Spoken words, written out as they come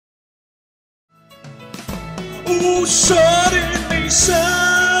Ooh, suddenly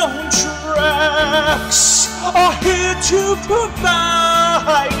soundtracks are here to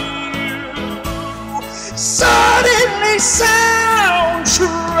provide you. Suddenly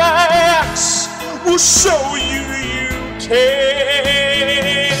soundtracks will show you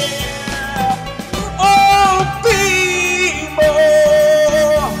care. Oh, be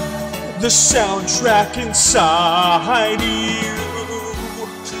more the soundtrack inside you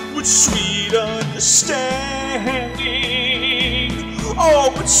with sweet understanding.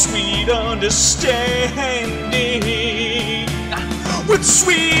 Oh, with sweet understanding. With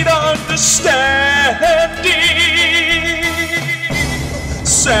sweet understanding.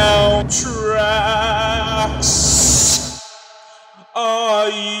 Soundtracks are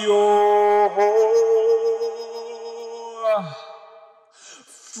your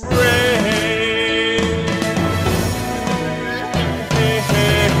friend.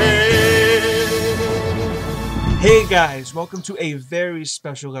 Hey guys, welcome to a very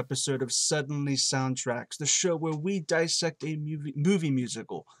special episode of Suddenly Soundtracks, the show where we dissect a movie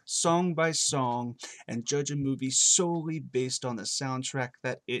musical, song by song, and judge a movie solely based on the soundtrack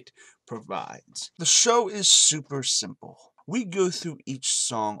that it provides. The show is super simple. We go through each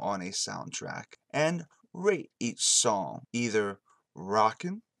song on a soundtrack and rate each song, either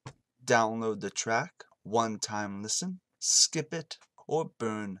rockin', download the track, one-time listen, skip it, or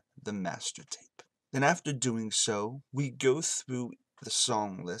burn the master tape. Then after doing so, we go through the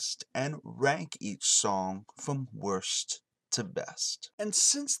song list and rank each song from worst to best. And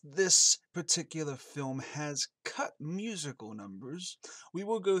since this particular film has cut musical numbers, we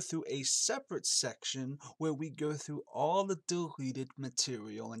will go through a separate section where we go through all the deleted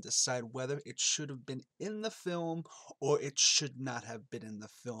material and decide whether it should have been in the film or it should not have been in the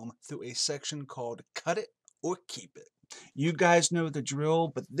film through a section called Cut It or Keep It. You guys know the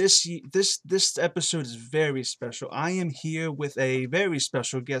drill, but this episode is very special. I am here with a very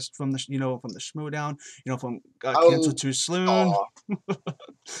special guest from the from the Schmodown, from Cancel Too Soon.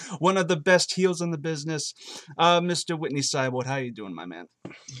 One of the best heels in the business, Mr. Whitney Seibold. How you doing, my man?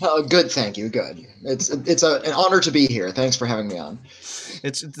 Good, thank you. Good. It's an honor to be here. Thanks for having me on.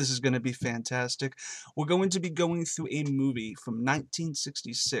 This is going to be fantastic. We're going to be going through a movie from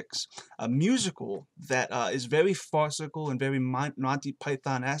 1966, a musical that is very farcical and very Monty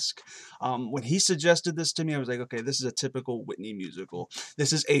Python-esque. When he suggested this to me, I was like, okay, this is a typical Whitney musical.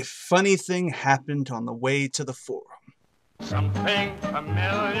 This is A Funny Thing Happened on the Way to the Forum. Something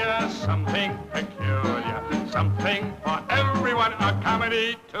familiar, something peculiar, something for everyone, a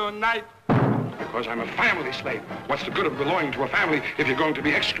comedy tonight. Because I'm a family slave. What's the good of belonging to a family if you're going to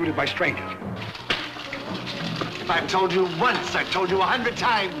be executed by strangers? If I've told you once, I've told you 100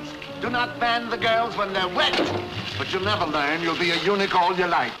 times. Do not fan the girls when they're wet. But you'll never learn. You'll be a eunuch all your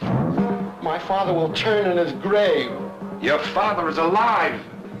life. My father will turn in his grave. Your father is alive.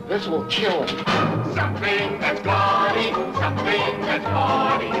 This will kill him. Something that's gaudy, something that's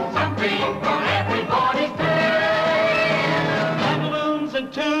naughty, something for everybody's taste. Pantaloons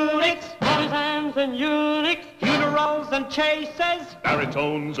and tunics, partisans and eunuchs, funerals and chases,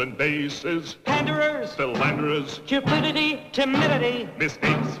 Baritones and basses, panderers, philanderers, cupidity, timidity,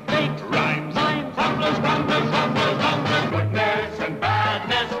 mistakes, fakes, rhymes, mimes, tumblers, grumblers, goodness and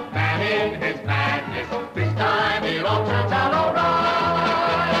badness, man in his madness. This time it all turns out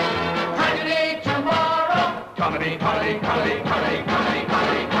alright. Tragedy tomorrow, comedy, comedy, comedy, comedy, comedy, comedy,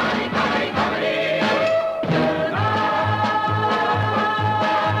 comedy, comedy, comedy.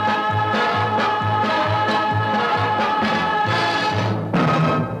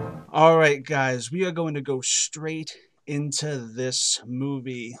 All right, guys, we are going to go straight into this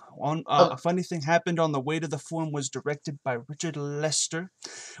movie. A Funny Thing Happened on the Way to the Forum was directed by Richard Lester,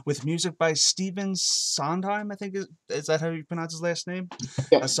 with music by Stephen Sondheim. I think is that how you pronounce his last name?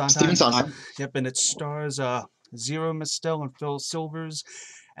 Yeah, Sondheim. Stephen Sondheim. Yep, and it stars Zero Mistel and Phil Silvers.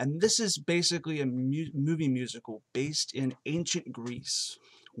 And this is basically a movie musical based in ancient Greece,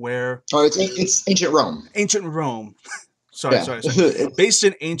 where It's ancient Rome. Ancient Rome. Sorry. Based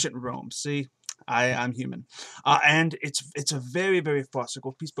in ancient Rome. See, I'm human. And it's a very, very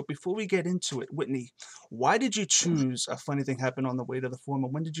farcical piece. But before we get into it, Whitney, why did you choose A Funny Thing Happened on the Way to the Forum?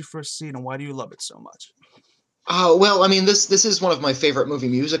 And when did you first see it, and why do you love it so much? Well, I mean, this is one of my favorite movie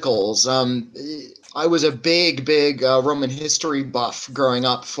musicals. I was a big Roman history buff growing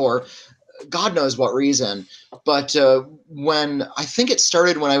up for God knows what reason. But when I think it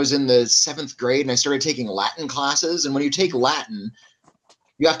started when I was in the 7th grade and I started taking Latin classes. And when you take Latin,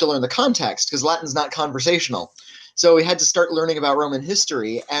 you have to learn the context because Latin's not conversational. So we had to start learning about Roman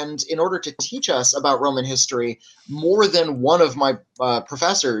history. And in order to teach us about Roman history, more than one of my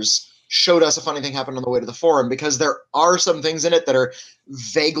professors showed us a funny thing happened on the way to the forum, because there are some things in it that are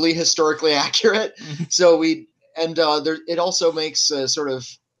vaguely historically accurate. So it also makes sort of,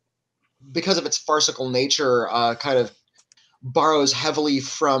 because of its farcical nature, kind of borrows heavily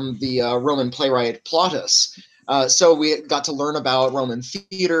from the Roman playwright Plautus. So we got to learn about Roman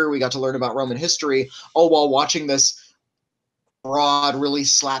theater, we got to learn about Roman history, all while watching this broad, really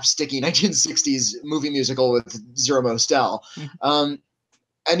slapsticky 1960s movie musical with Zero Mostel.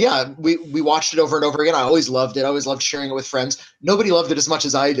 And yeah, we watched it over and over again. I always loved it. I always loved sharing it with friends. Nobody loved it as much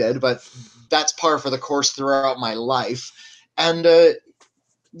as I did, but that's par for the course throughout my life. And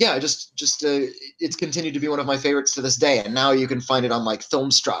yeah, it's continued to be one of my favorites to this day. And now you can find it on like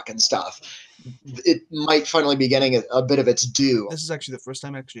Filmstruck and stuff. It might finally be getting a bit of its due. This is actually the first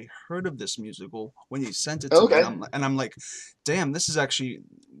time I actually heard of this musical when you sent it to Okay. me, and I'm like, damn, this is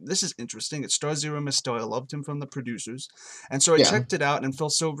interesting. It stars Zero Mostel. I loved him from the producers, and so I Yeah. checked it out. And Phil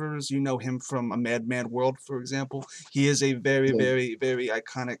Silvers, you know him from A Madman World, for example. He is a very, Yeah. very, very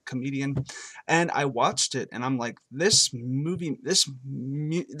iconic comedian, and I watched it, and I'm like, this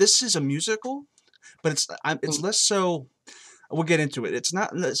is a musical, but it's less so. We'll get into it. It's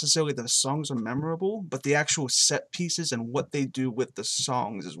not necessarily that the songs are memorable, but the actual set pieces and what they do with the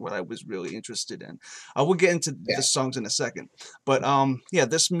songs is what I was really interested in. We'll get into the songs in a second. But yeah,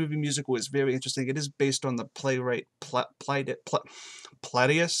 this movie musical is very interesting. It is based on the playwright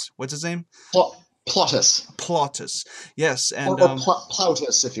Plautus. What's his name? Plautus. Plautus. Yes, and Or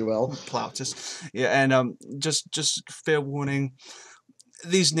Plautus, if you will. Plautus. Yeah, and just fair warning.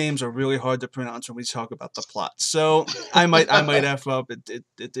 These names are really hard to pronounce when we talk about the plot, so I might f up.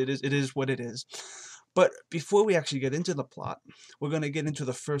 It is what it is. But before we actually get into the plot, we're going to get into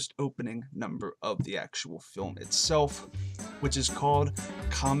the first opening number of the actual film itself, which is called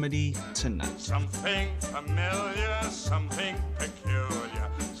Comedy Tonight. Something familiar, something peculiar,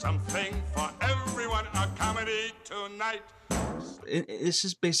 something for everyone, a comedy tonight. This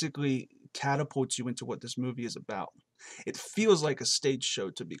is basically catapults you into what this movie is about. It feels like a stage show,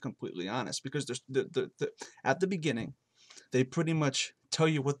 to be completely honest, because there's at the beginning, they pretty much tell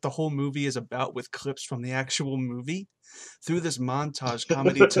you what the whole movie is about with clips from the actual movie through this montage,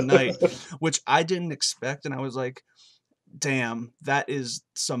 Comedy Tonight, which I didn't expect, and I was like, damn, that is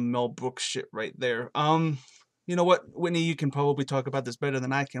some Mel Brooks shit right there. You know what, Whitney, you can probably talk about this better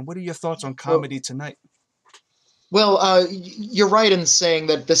than I can. What are your thoughts on Comedy Tonight? Well, you're right in saying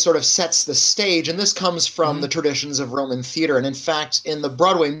that this sort of sets the stage, and this comes from the traditions of Roman theater. And in fact, in the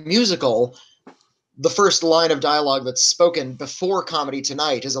Broadway musical, the first line of dialogue that's spoken before Comedy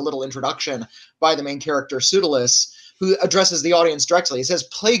Tonight is a little introduction by the main character, Pseudolus, who addresses the audience directly. He says,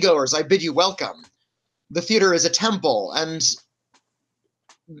 "Playgoers, I bid you welcome. The theater is a temple," and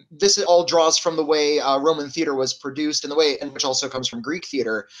this all draws from the way Roman theater was produced, and the way in which also comes from Greek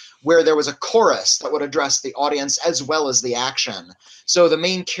theater, where there was a chorus that would address the audience as well as the action. So the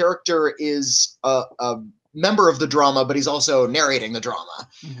main character is a member of the drama, but he's also narrating the drama.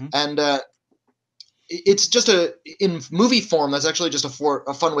 And it's just in movie form, that's actually just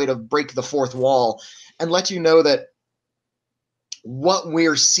a fun way to break the fourth wall and let you know that what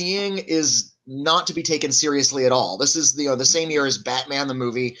we're seeing is not to be taken seriously at all. This is the same year as Batman the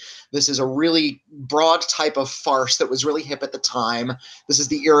movie. This is a really broad type of farce that was really hip at the time. This is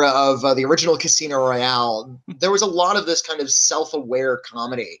the era of the original Casino Royale. There was a lot of this kind of self-aware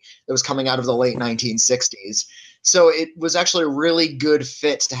comedy that was coming out of the late 1960s. So it was actually a really good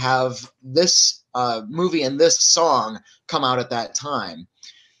fit to have this movie and this song come out at that time.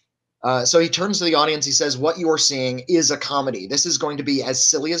 So he turns to the audience, he says, "What you are seeing is a comedy. This is going to be as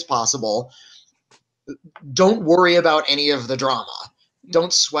silly as possible. Don't worry about any of the drama.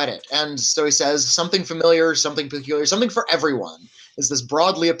 Don't sweat it." And so he says, something familiar, something peculiar, something for everyone is this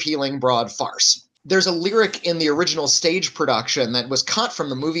broadly appealing broad farce. There's a lyric in the original stage production that was cut from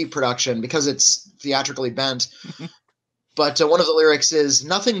the movie production because it's theatrically bent. But one of the lyrics is,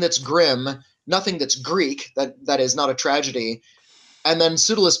 "Nothing that's grim, nothing that's Greek," that is not a tragedy. And then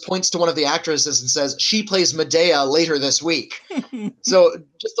Pseudolus points to one of the actresses and says, "She plays Medea later this week." So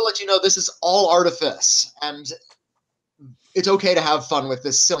just to let you know, this is all artifice, and it's okay to have fun with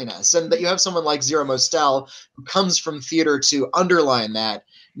this silliness. And that you have someone like Zero Mostel, who comes from theater, to underline that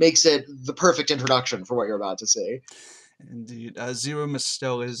makes it the perfect introduction for what you're about to see. Indeed. Zero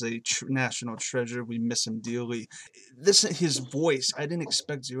Mostel is a national treasure. We miss him dearly. His voice, I didn't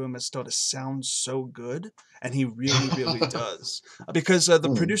expect Zero Mostel to sound so good, and he really, really does. Because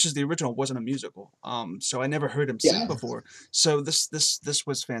the producers, the original, wasn't a musical, so I never heard him sing before. So this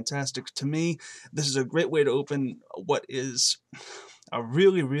was fantastic. To me, this is a great way to open what is a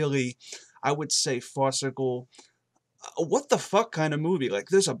really, really, I would say, farcical what the fuck kind of movie? Like,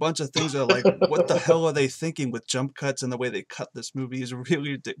 there's a bunch of things that are like, what the hell are they thinking with jump cuts, and the way they cut this movie is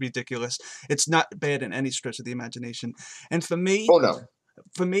really ridiculous. It's not bad in any stretch of the imagination. And Oh no.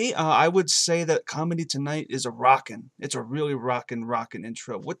 for me, I would say that Comedy Tonight is a rockin'. It's a really rockin'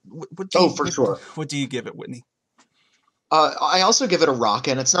 intro. What do Oh, you for sure. what do you give it, Whitney? I also give it a rock,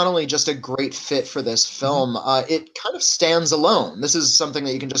 and it's not only just a great fit for this film, it kind of stands alone. This is something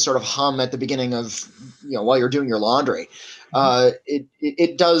that you can just sort of hum at the beginning of, while you're doing your laundry.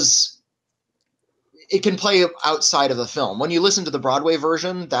 It does, it can play outside of the film. When you listen to the Broadway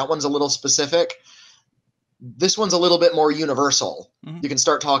version, that one's a little specific. This one's a little bit more universal. You can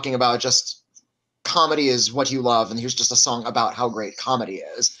start talking about just comedy is what you love, and here's just a song about how great comedy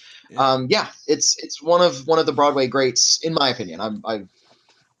is. It's one of the Broadway greats, in my opinion. I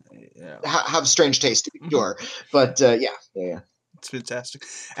have strange taste, to be sure, but yeah. It's fantastic.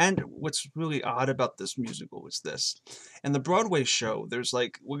 And what's really odd about this musical is this. In the Broadway show, there's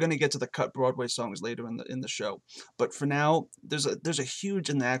like, we're gonna get to the cut Broadway songs later in the show, but for now, there's a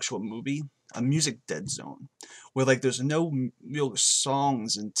huge, in the actual movie, a music dead zone, where like there's no real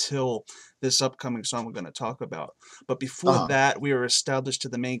songs until this upcoming song we're gonna talk about. But before that, we are established to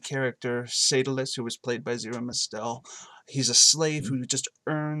the main character, Sadalus, who was played by Zira Mistel. He's a slave who just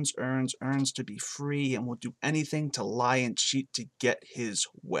earns to be free, and will do anything to lie and cheat to get his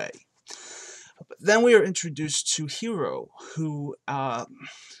way. But then we are introduced to Hero, who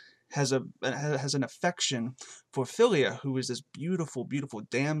has an affection for Philia, who is this beautiful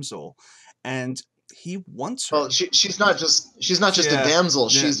damsel, and he wants her. Well, she's not just a damsel.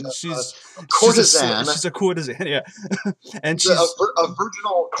 She's a courtesan. She's a courtesan, yeah. And she's a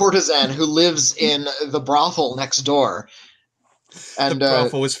virginal courtesan who lives in the brothel next door. And the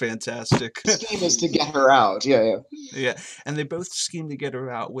brothel is fantastic. The scheme is to get her out. Yeah. And they both scheme to get her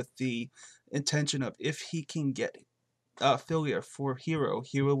out with the intention of, if he can get Philia for Hero,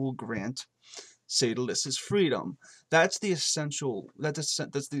 Hero will grant Sadalus' freedom. That's the essential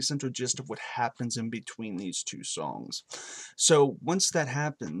gist of what happens in between these two songs. So once that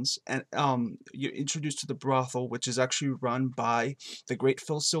happens, and you're introduced to the brothel, which is actually run by the great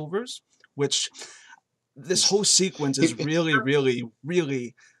Phil Silvers, which this whole sequence is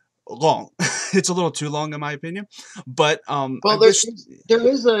really long. It's a little too long, in my opinion. But well, there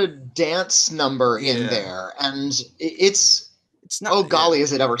is a dance number in there, and it's not, oh golly,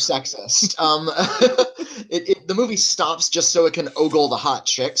 is it ever sexist? The movie stops just so it can ogle the hot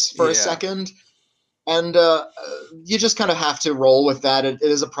chicks for a second, and you just kind of have to roll with that. It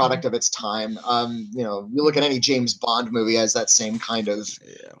is a product of its time. You look at any James Bond movie, has that same kind of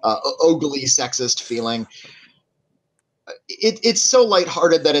ogly sexist feeling. It's so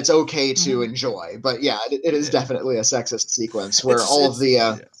lighthearted that it's okay to enjoy, but yeah, it is definitely a sexist sequence where all of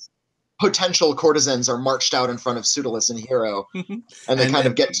the potential courtesans are marched out in front of Pseudolus and Hero, and they kind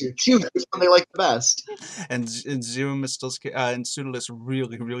of get to choose which one they like the best. And Zira Mistel's and Pseudolus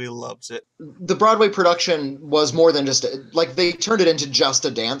really loves it. The Broadway production was more than just they turned it into just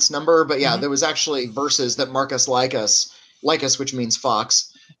a dance number, but yeah, there was actually verses that Marcus Lycus, which means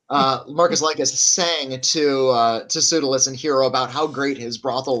fox, Marcus Lycus sang to Pseudolus and Hero about how great his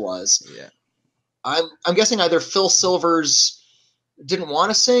brothel was. Yeah, I'm guessing either Phil Silvers didn't want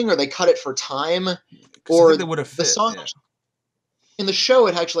to sing, or they cut it for time, or the song in the show,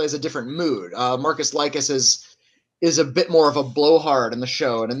 it actually has a different mood. Marcus Lycus is a bit more of a blowhard in the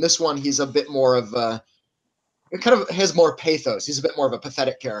show, and in this one he's a bit more of it kind of has more pathos. He's a bit more of a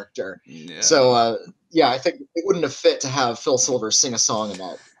pathetic character. So I think it wouldn't have fit to have Phil Silvers sing a song in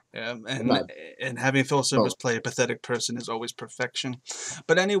that. Yeah, and having Phil Silvers play a pathetic person is always perfection.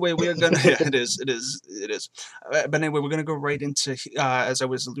 But anyway, we are gonna. It is. But anyway, we're gonna go right into. As I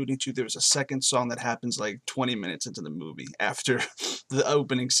was alluding to, there's a second song that happens like 20 minutes into the movie after the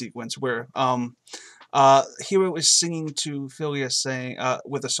opening sequence, where Hero is singing to Philia, saying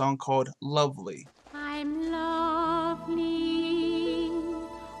with a song called "Lovely." I'm lovely.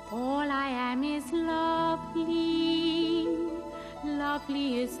 All I am is lovely.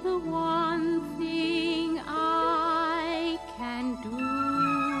 Lovely is the one thing I can do.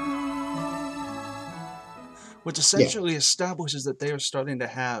 Which essentially establishes that they are starting to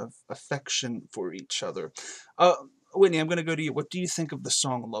have affection for each other. Whitney, I'm going to go to you. What do you think of the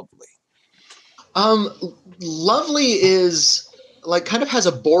song "Lovely"? "Lovely" is kind of has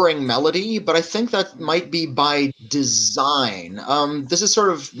a boring melody, but I think that might be by design. This is sort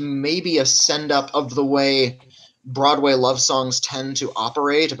of maybe a send-up of the way Broadway love songs tend to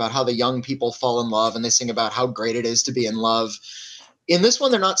operate, about how the young people fall in love and they sing about how great it is to be in love. In this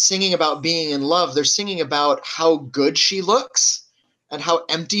one, they're not singing about being in love. They're singing about how good she looks and how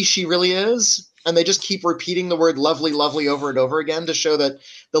empty she really is. and they just keep repeating the word lovely, lovely over and over again to show that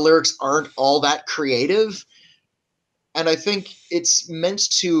the lyrics aren't all that creative. And I think it's meant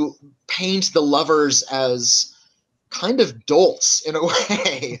to paint the lovers as kind of dolts in a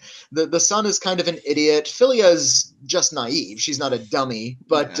way. The son is kind of an idiot. Philia is just naive. She's not a dummy,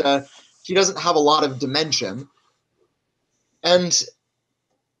 but she doesn't have a lot of dimension. And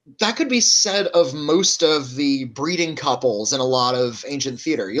that could be said of most of the breeding couples in a lot of ancient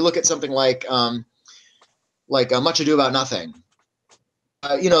theater. You look at something like Much Ado About Nothing.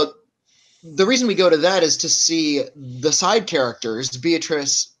 The reason we go to that is to see the side characters,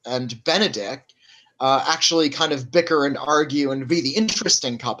 Beatrice and Benedict, actually kind of bicker and argue and be the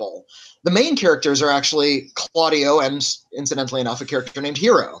interesting couple. The main characters are actually Claudio and, incidentally enough, a character named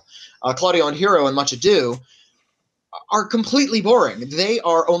Hero. Claudio and Hero in Much Ado are completely boring. They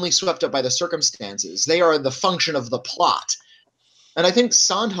are only swept up by the circumstances. They are the function of the plot. And I think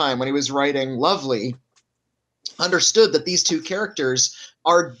Sondheim, when he was writing Lovely, understood that these two characters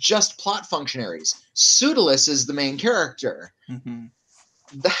are just plot functionaries. Pseudolus is the main character. Mm-hmm.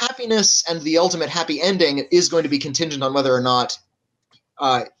 The happiness and the ultimate happy ending is going to be contingent on whether or not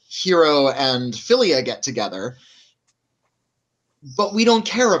Hero and Philia get together, but we don't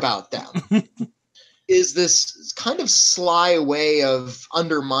care about them. Is this kind of sly way of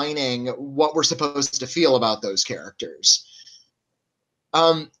undermining what we're supposed to feel about those characters.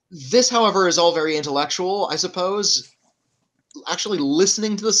 This, however, is all very intellectual, I suppose. Actually,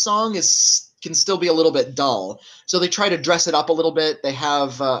 listening to the song can still be a little bit dull. So they try to dress it up a little bit. They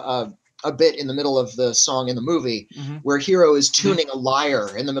have a bit in the middle of the song in the movie where Hero is tuning a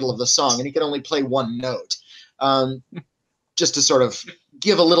lyre in the middle of the song, and he can only play one note. Just to sort of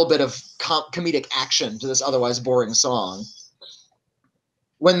give a little bit of comedic action to this otherwise boring song.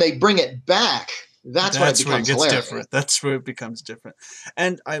 When they bring it back, that's when it becomes hilarious. Different. That's where it becomes different.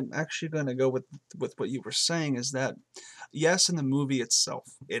 And I'm actually going to go with what you were saying, is that, yes, in the movie itself,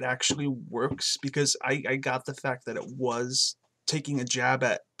 it actually works, because I got the fact that it was taking a jab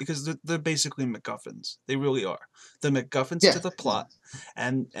at, because they're basically MacGuffins. They really are. They're MacGuffins to the plot.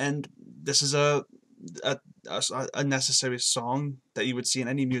 And this is a necessary song that you would see in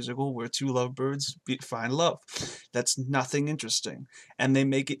any musical where two lovebirds find love. That's nothing interesting, and they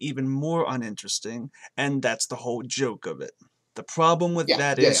make it even more uninteresting, and that's the whole joke of it. The problem with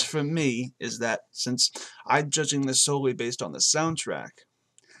that is, for me, is that since I'm judging this solely based on the soundtrack,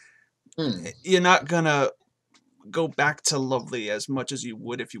 you're not gonna go back to Lovely as much as you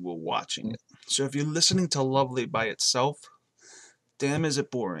would if you were watching it. So if you're listening to Lovely by itself, damn, is it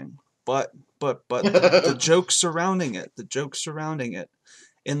boring. But the jokes surrounding it,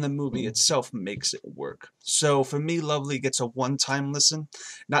 in the movie itself makes it work. So for me, Lovely gets a one-time listen.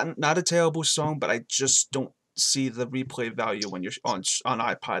 Not a terrible song, but I just don't see the replay value when you're on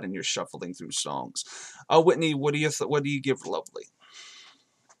iPod and you're shuffling through songs. Whitney, what do you give Lovely?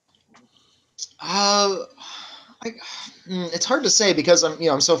 It's hard to say, because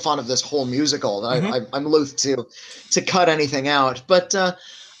I'm so fond of this whole musical that I'm loath to cut anything out, but.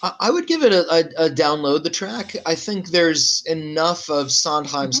 I would give it a download the track. I think there's enough of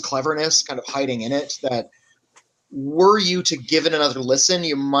Sondheim's cleverness kind of hiding in it that were you to give it another listen,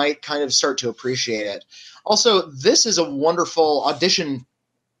 you might kind of start to appreciate it. Also, this is a wonderful audition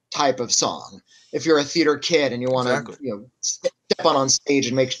type of song. If you're a theater kid and you want to step on stage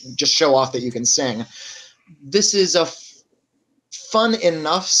and just show off that you can sing, this is a fun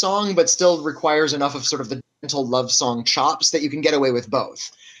enough song, but still requires enough of sort of the gentle love song chops that you can get away with both.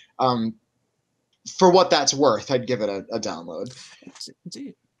 For what that's worth, I'd give it a download.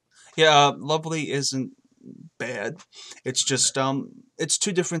 Indeed. Yeah, Lovely isn't bad. It's just it's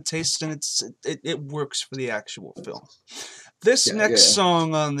two different tastes, and it works for the actual film. This next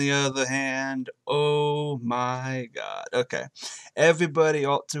song, on the other hand, oh my God. Okay, everybody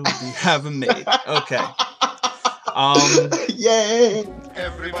ought to have a maid. Okay. Yay!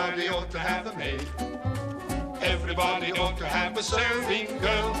 Everybody ought to have a maid. Everybody ought to have a serving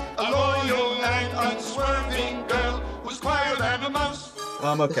girl, a loyal and unswerving girl who's quiet and a mouse.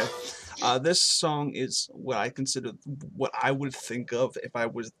 Okay. This song is what I consider what I would think of if I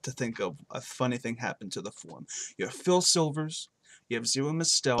was to think of a funny thing happened to the form. You have Phil Silvers, you have Zero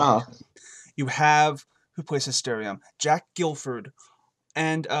Mistel, you have, who plays Hysterium? Jack Gilford,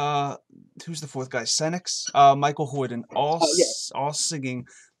 and who's the fourth guy? Senex, Michael Horden, all singing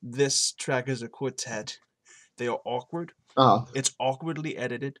this track as a quartet. They are awkward. It's awkwardly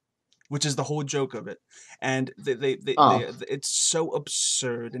edited, which is the whole joke of it, and it's so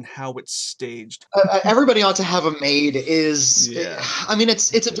absurd in how it's staged. Everybody ought to have a maid is. I mean,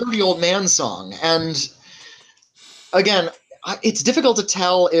 it's a dirty old man song, and again, It's difficult to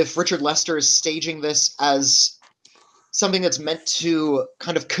tell if Richard Lester is staging this as something that's meant to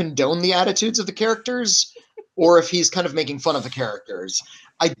kind of condone the attitudes of the characters, or if he's kind of making fun of the characters.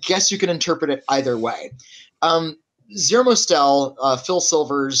 I guess you can interpret it either way. Zero Mostel, Phil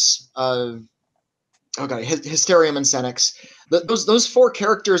Silvers, Hysterium and Senex. Those four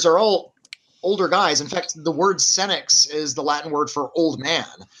characters are all older guys. In fact, the word Senex is the Latin word for old man.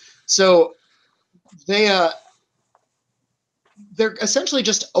 So they're essentially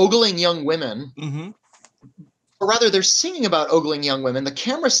just ogling young women. Mm-hmm. Or rather, they're singing about ogling young women. The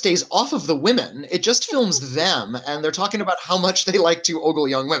camera stays off of the women. It just films them, and they're talking about how much they like to ogle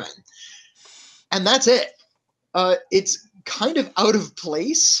young women. And that's it. It's kind of out of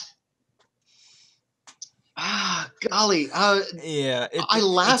place. Golly. Yeah,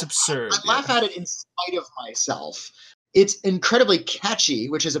 it's absurd. I laugh at it in spite of myself. It's incredibly catchy,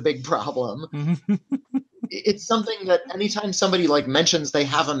 which is a big problem. It's something that anytime somebody like mentions they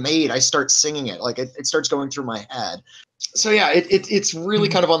have a maid, I start singing it. Like it starts going through my head. So yeah, it's really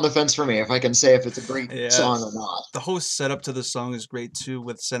kind of on the fence for me if I can say if it's a great song or not. The whole setup to the song is great too,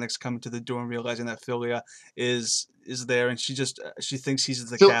 with Senex coming to the door and realizing that Philia is there, and she thinks he's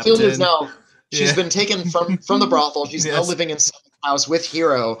the captain. Philia is now she's been taken from the brothel. She's now living in someone's house with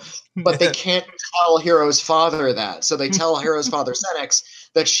Hero, but they can't tell Hero's father that. So they tell Hero's father Senex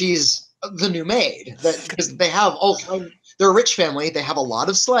that she's the new maid, because they have they're a rich family, they have a lot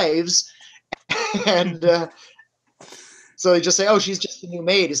of slaves, and so they just say, oh, she's just the new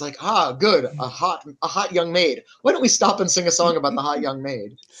maid. He's like, good, a hot young maid. Why don't we stop and sing a song about the hot young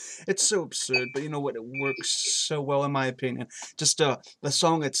maid? It's so absurd, but you know what, it works so well in my opinion. Just the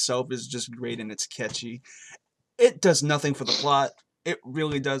song itself is just great, and it's catchy. It does nothing for the plot. It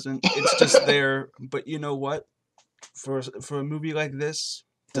really doesn't. It's just there. But you know what, for a movie like this,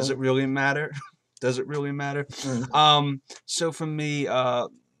 does it really matter? Does it really matter? So for me,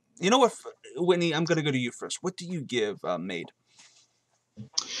 you know what, Whitney, I'm gonna go to you first. What do you give Maid?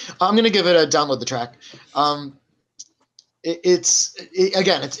 I'm gonna give it a download the track.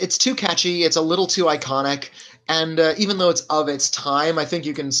 It's too catchy. It's a little too iconic, and even though it's of its time, I think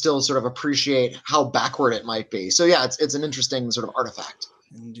you can still sort of appreciate how backward it might be. So yeah, it's an interesting sort of artifact.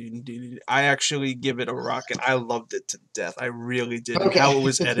 I actually give it a rocket. I loved it to death. I really did. Okay. How it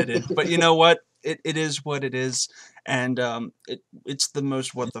was edited. But you know what? It is what it is, and it's the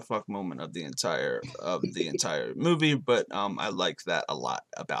most what the fuck moment of the entire movie. But I like that a lot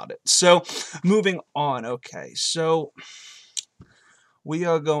about it. So moving on. Okay, so we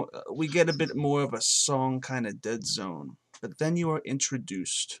get a bit more of a song kind of dead zone, but then you are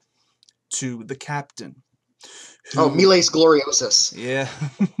introduced to the captain. Miles Gloriosus. Yeah,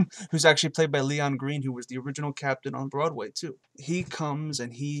 who's actually played by Leon Green, who was the original captain on Broadway too. He comes,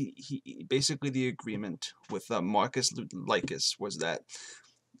 and he basically, the agreement with Marcus Lycus was that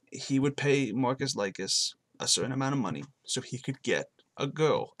he would pay Marcus Lycus a certain amount of money so he could get a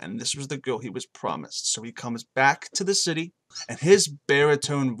girl, and this was the girl he was promised. So he comes back to the city, and his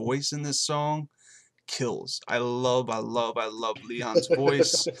baritone voice in this song kills. I love Leon's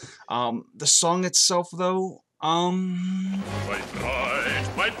voice. The song itself, though, My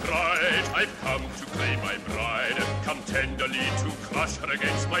bride, I've come to claim my bride. Come tenderly to crush her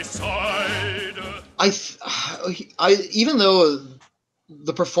against my side. Even though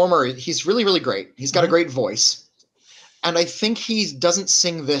the performer, he's really, really great. He's got a great voice, and I think he doesn't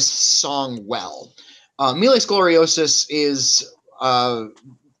sing this song well. Miles Gloriosus is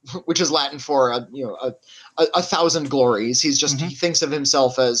which is Latin for a thousand glories. He's just he thinks of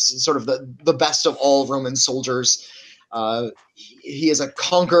himself as sort of the best of all Roman soldiers. He is a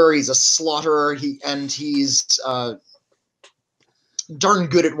conqueror. He's a slaughterer. He's darn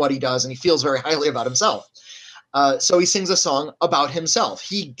good at what he does, and he feels very highly about himself. So he sings a song about himself.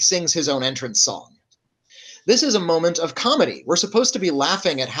 He sings his own entrance song. This is a moment of comedy. We're supposed to be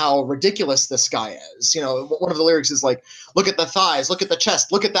laughing at how ridiculous this guy is. You know, one of the lyrics is like, look at the thighs, look at the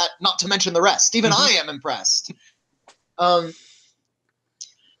chest, look at that, not to mention the rest. Even I am impressed.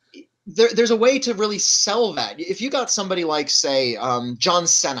 There's a way to really sell that. If you got somebody like, say, John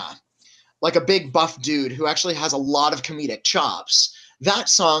Cena, like a big buff dude who actually has a lot of comedic chops, that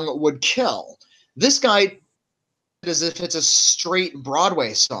song would kill. This guy, as if it's a straight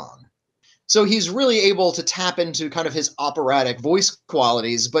Broadway song. So he's really able to tap into kind of his operatic voice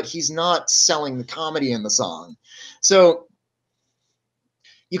qualities, but he's not selling the comedy in the song. So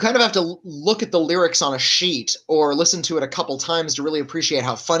you kind of have to look at the lyrics on a sheet or listen to it a couple times to really appreciate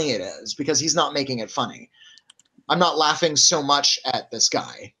how funny it is, because he's not making it funny. I'm not laughing so much at this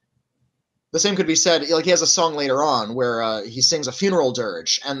guy. The same could be said, like he has a song later on where he sings a funeral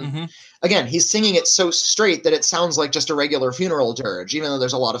dirge, and again, he's singing it so straight that it sounds like just a regular funeral dirge, even though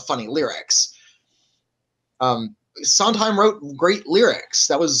there's a lot of funny lyrics. Sondheim wrote great lyrics.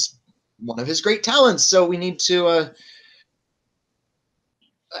 That was one of his great talents, so we need to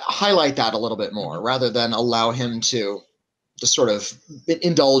highlight that a little bit more, rather than allow him to just sort of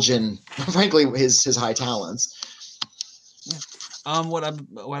indulge in, frankly, his high talents. What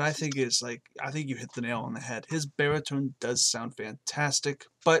I think is, like, I think you hit the nail on the head. His baritone does sound fantastic,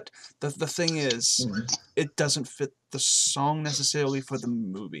 but the thing is, it doesn't fit the song necessarily for the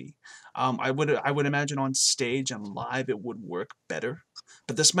movie. I would imagine on stage and live it would work better,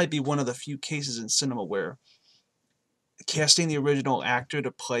 but this might be one of the few cases in cinema where casting the original actor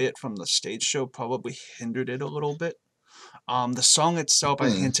to play it from the stage show probably hindered it a little bit. The song itself, I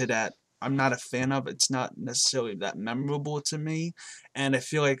hinted at, I'm not a fan of. It's not necessarily that memorable to me, and I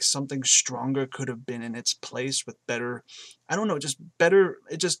feel like something stronger could have been in its place with better, I don't know, just better.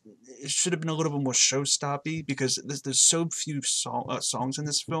 It should have been a little bit more show-stoppy, because there's so few songs in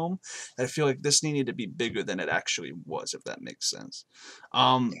this film that I feel like this needed to be bigger than it actually was, if that makes sense.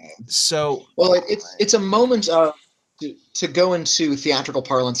 So, well, it's a moment of, to go into theatrical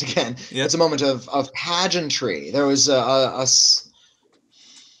parlance again. Yep. It's a moment of pageantry. There was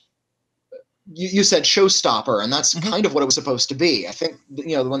you said showstopper, and that's kind of what it was supposed to be. I think,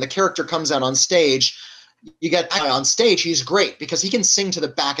 when the character comes out on stage, you get on stage, he's great because he can sing to the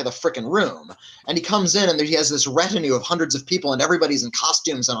back of the frickin' room. And he comes in and he has this retinue of hundreds of people, and everybody's in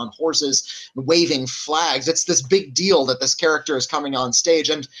costumes and on horses and waving flags. It's this big deal that this character is coming on stage.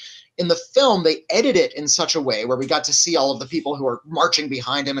 And in the film, they edit it in such a way where we got to see all of the people who are marching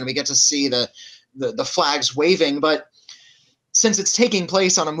behind him, and we get to see the flags waving. But since it's taking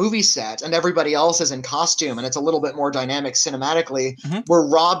place on a movie set and everybody else is in costume and it's a little bit more dynamic cinematically, we're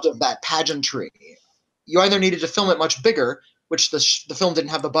robbed of that pageantry. You either needed to film it much bigger, which the film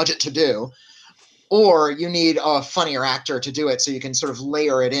didn't have the budget to do, or you need a funnier actor to do it so you can sort of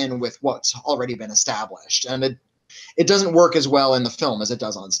layer it in with what's already been established. And it doesn't work as well in the film as it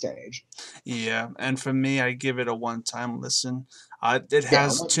does on stage. Yeah, and for me, I give it a one-time listen. It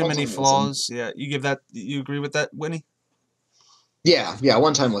has too many flaws. Listen. Yeah, you agree with that, Winnie? Yeah,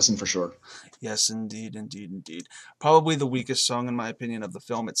 one-time listen for sure. Yes, indeed. Probably the weakest song, in my opinion, of the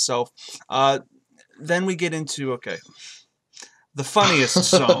film itself. Then we get into, the funniest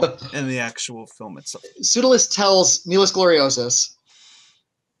song in the actual film itself. Pseudolus tells Milos Gloriosus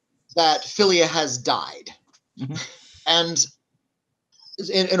that Philia has died. And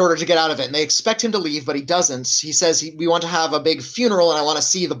in order to get out of it, and they expect him to leave, but he doesn't. He says, we want to have a big funeral and I want to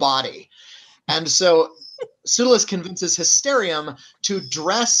see the body. And so Pseudolus convinces Hysterium to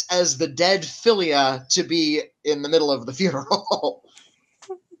dress as the dead Philia to be in the middle of the funeral.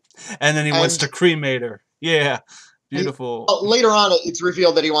 And then he wants to cremate her. Yeah, beautiful. Later on, it's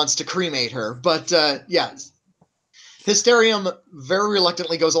revealed that he wants to cremate her. But yeah, Hysterium very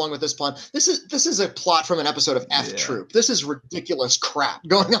reluctantly goes along with this plan. This is a plot from an episode of F Troop. This is ridiculous crap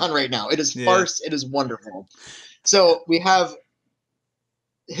going on right now. It is farce. It is wonderful. So we have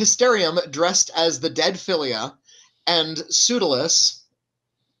Hysterium dressed as the dead Philia, and Pseudolus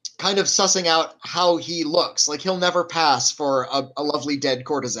kind of sussing out how he looks. Like, he'll never pass for a lovely dead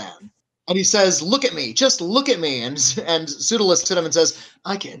courtesan. And he says, look at me, just look at me. And Pseudolus looks at him and says,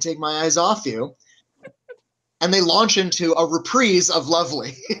 I can't take my eyes off you. And they launch into a reprise of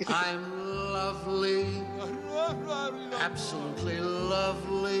Lovely. I'm lovely, absolutely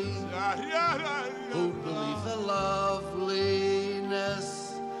lovely. Who believe the loveliness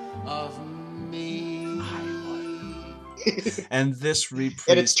of me? And this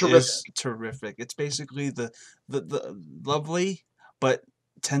reprise is terrific. It's basically the Lovely, but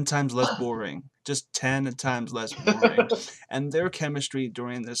 10 times less boring. Just 10 times less boring. And their chemistry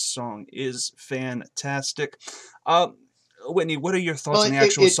during this song is fantastic. Whitney, what are your thoughts on the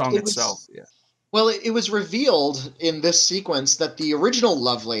actual song itself? Yeah. Well, it was revealed in this sequence that the original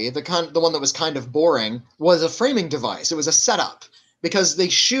Lovely, the one that was kind of boring, was a framing device. It was a setup, because they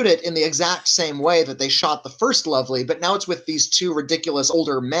shoot it in the exact same way that they shot the first Lovely, but now it's with these two ridiculous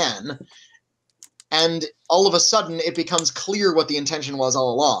older men. And all of a sudden, it becomes clear what the intention was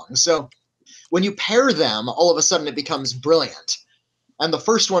all along. So when you pair them, all of a sudden it becomes brilliant. And the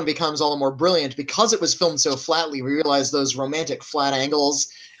first one becomes all the more brilliant because it was filmed so flatly. We realize those romantic flat angles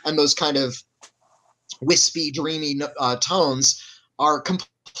and those kind of wispy, dreamy tones are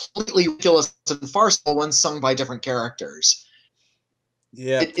completely ridiculous and farcical when sung by different characters.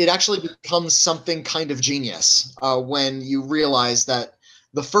 Yeah, it actually becomes something kind of genius when you realize that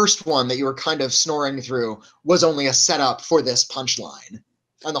the first one that you were kind of snoring through was only a setup for this punchline.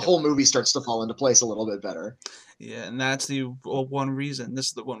 And the whole movie starts to fall into place a little bit better. Yeah, and that's the one reason. This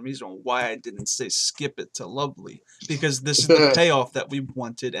is the one reason why I didn't say skip it to Lovely, because this is the payoff that we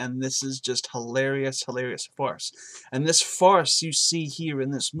wanted, and this is just hilarious, hilarious farce. And this farce you see here in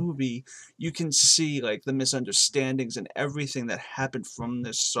this movie, you can see like the misunderstandings and everything that happened from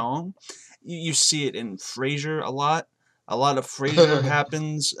this song. You see it in Frasier a lot. A lot of Frasier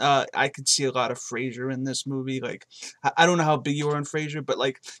happens. I could see a lot of Frasier in this movie. Like, I don't know how big you are in Frasier, but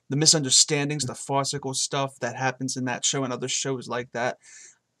like the misunderstandings, the farcical stuff that happens in that show and other shows like that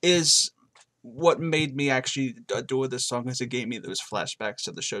is what made me actually adore this song, because it gave me those flashbacks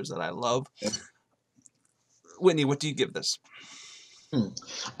to the shows that I love. Whitney, what do you give this?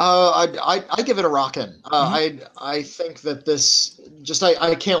 I give it a rockin'. I think that this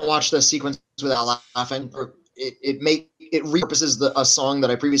I can't watch this sequence without laughing. It repurposes a song that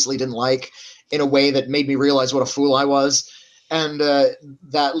I previously didn't like in a way that made me realize what a fool I was, and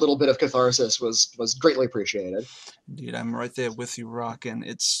that little bit of catharsis was greatly appreciated. Dude, I'm right there with you, rockin'.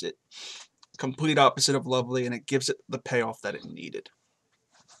 It's complete opposite of Lovely, and it gives it the payoff that it needed.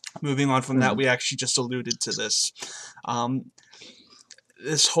 Moving on from that, we actually just alluded to this.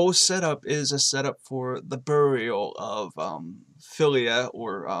 This whole setup is a setup for the burial of Philia,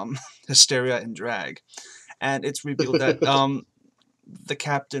 or Hysteria in drag. And it's revealed that the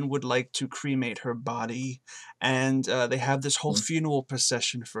captain would like to cremate her body, and they have this whole funeral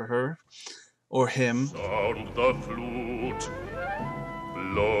procession for her, or him. Sound the flute,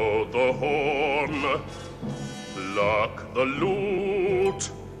 blow the horn, pluck the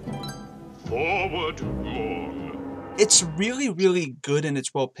lute, forward mourn. It's really, really good, and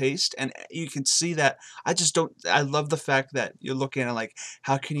it's well paced, and you can see that. I love the fact that you're looking at it like,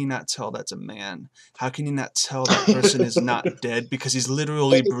 how can you not tell that's a man? How can you not tell that person is not dead? Because he's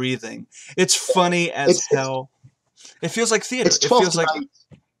literally breathing. It's funny as hell. It feels like theater. It feels like...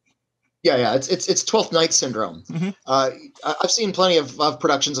 Yeah, it's Twelfth Night syndrome. I've seen plenty of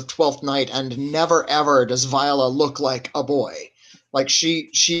productions of Twelfth Night, and never ever does Viola look like a boy. Like, she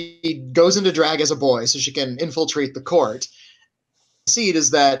goes into drag as a boy so she can infiltrate the court. The seed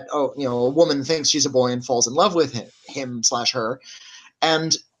is that, a woman thinks she's a boy and falls in love with him/her.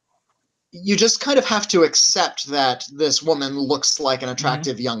 And you just kind of have to accept that this woman looks like an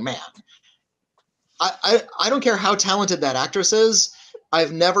attractive young man. I don't care how talented that actress is.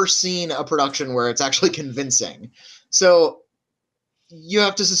 I've never seen a production where it's actually convincing. So you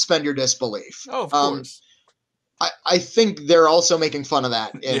have to suspend your disbelief. Oh, of course. I think they're also making fun of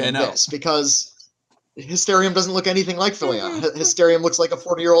that in this, because Hysterium doesn't look anything like Philia. Hysterium looks like a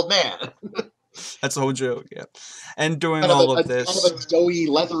 40-year-old man. That's the whole joke, yeah. And during all of this... Kind of a doughy,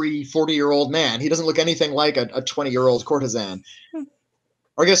 leathery 40-year-old man. He doesn't look anything like a 20-year-old courtesan.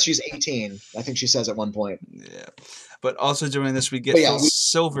 Or I guess she's 18, I think she says at one point. Yeah. But also during this, we get Phil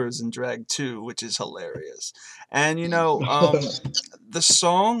Silvers in drag too, which is hilarious. And, the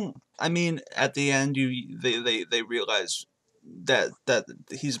song... I mean, at the end, they realize that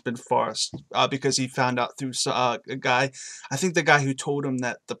he's been farced because he found out through a guy. I think the guy who told him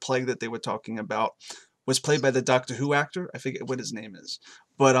that the plague that they were talking about was played by the Doctor Who actor. I forget what his name is,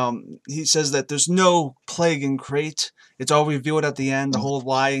 but he says that there's no plague in Crate. It's all revealed at the end. The whole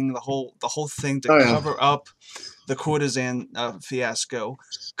lying, the whole thing to cover up the courtesan fiasco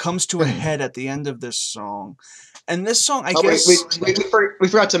comes to a head at the end of this song. And this song, I guess... We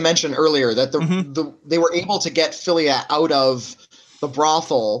forgot to mention earlier that they were able to get Philia out of the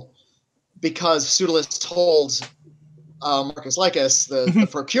brothel because Pseudolus told Marcus Licus, the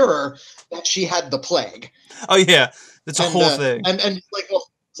procurer, that she had the plague. Oh, yeah. That's a whole thing. And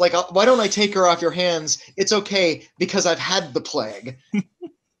it's like, why don't I take her off your hands? It's okay, because I've had the plague.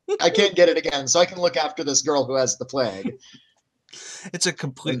 I can't get it again, so I can look after this girl who has the plague. It's a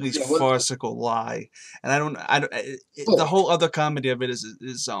completely farcical lie, and the whole other comedy of it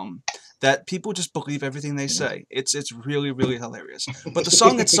is that people just believe everything they say. It's really, really hilarious. But the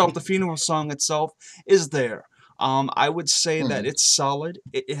song itself, the funeral song itself, is there. I would say that it's solid.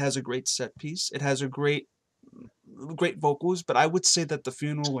 It has a great set piece. It has a great vocals. But I would say that the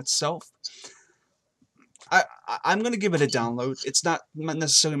funeral itself, I'm going to give it a download. It's not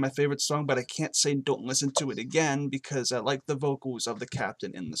necessarily my favorite song, but I can't say don't listen to it again, because I like the vocals of the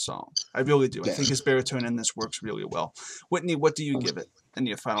captain in the song. I really do. I think his baritone in this works really well. Whitney, what do you give it? And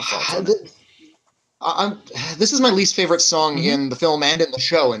your final thoughts on it? This is my least favorite song in the film and in the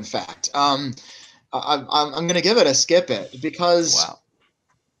show, in fact. I'm going to give it a skip it, because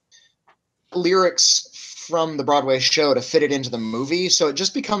lyrics from the Broadway show to fit it into the movie, so it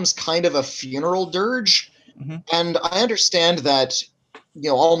just becomes kind of a funeral dirge. And I understand that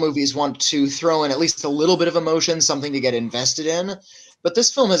all movies want to throw in at least a little bit of emotion, something to get invested in, But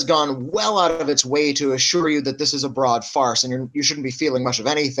this film has gone well out of its way to assure you that this is a broad farce and you shouldn't be feeling much of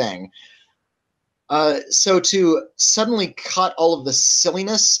anything. So to suddenly cut all of the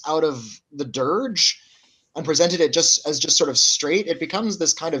silliness out of the dirge and presented it just sort of straight, it becomes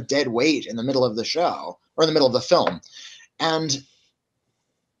this kind of dead weight in the middle of the show, or in the middle of the film. And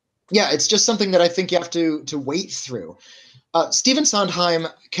yeah, it's just something that I think you have to wait through. Stephen Sondheim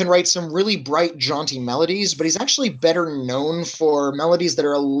can write some really bright, jaunty melodies, but he's actually better known for melodies that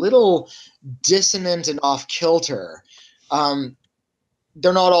are a little dissonant and off-kilter.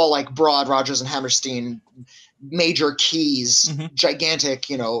 They're not all like broad Rodgers and Hammerstein major keys, gigantic,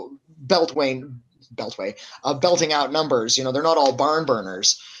 belting out numbers. They're not all barn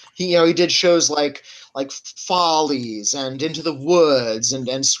burners. He did shows like Follies and Into the Woods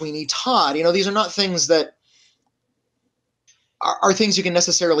and Sweeney Todd. These are not things that are things you can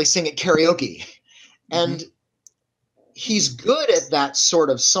necessarily sing at karaoke. And he's good at that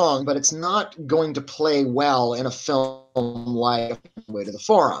sort of song, but it's not going to play well in a film like Way to the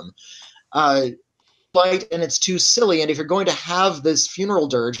Forum. And it's too silly. And if you're going to have this funeral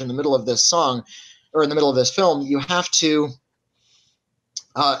dirge in the middle of this song, or in the middle of this film, you have to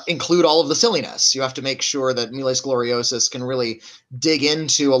include all of the silliness. You have to make sure that Miles Gloriosus can really dig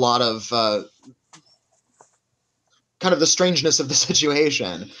into a lot of kind of the strangeness of the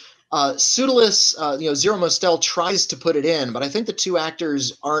situation. Pseudolus, Zero Mostel tries to put it in, but I think the two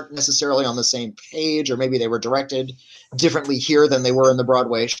actors aren't necessarily on the same page, or maybe they were directed differently here than they were in the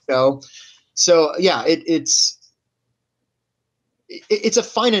Broadway show. So yeah, it's a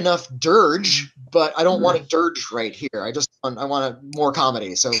fine enough dirge, but I don't want a dirge right here. I want more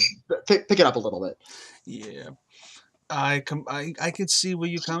comedy. So pick it up a little bit. Yeah. I can see where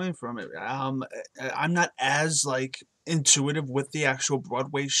you're coming from. I'm not as intuitive with the actual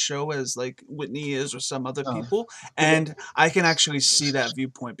Broadway show as Whitney is or some other people, and I can actually see that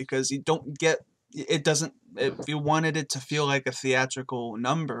viewpoint, because you don't get it. Doesn't, if you wanted it to feel like a theatrical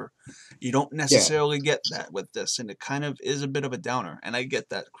number, you don't necessarily get that with this, and it kind of is a bit of a downer, and I get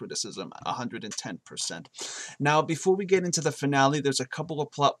that criticism 110%. Now, before we get into the finale, there's a couple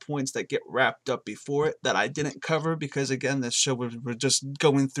of plot points that get wrapped up before it that I didn't cover, because again, this show we're just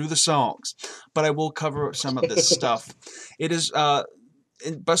going through the songs, but I will cover some of this stuff. It is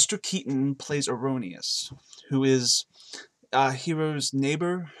Buster Keaton plays Erroneous, who is Hero's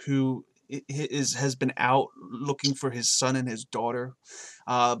neighbor, who has been out looking for his son and his daughter.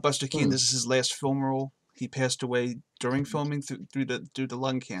 Buster Keaton, this is his last film role. He passed away during filming due to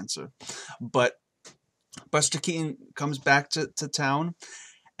lung cancer. But Buster Keaton comes back to town,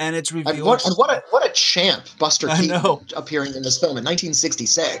 and it's revealed. And what a champ Buster Keaton appearing in this film in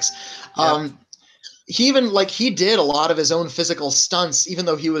 1966. He even he did a lot of his own physical stunts, even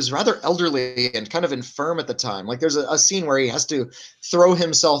though he was rather elderly and kind of infirm at the time. There's a scene where he has to throw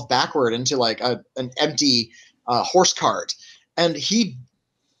himself backward into an empty horse cart, and he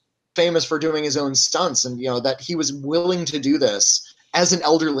famous for doing his own stunts, and that he was willing to do this as an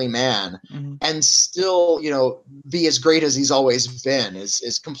elderly man and still be as great as he's always been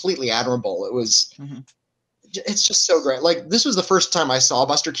is completely admirable. It was. It's just so great. This was the first time I saw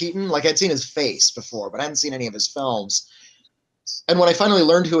Buster Keaton. I'd seen his face before, but I hadn't seen any of his films. And when I finally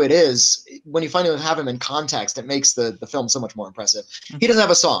learned who it is, when you finally have him in context, it makes the film so much more impressive. He doesn't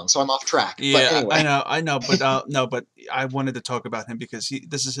have a song, so I'm off track. Yeah, but anyway. I know, but no, but I wanted to talk about him because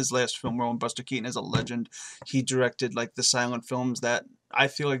this is his last film role, and Buster Keaton is a legend. He directed the silent films that I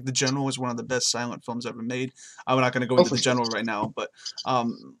feel like The General is one of the best silent films ever made. I'm not going to go into The General right now, but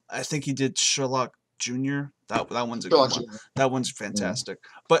I think he did Sherlock Jr. That one's a good one. That one's fantastic.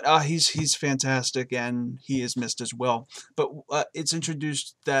 But he's fantastic, and he is missed as well. But it's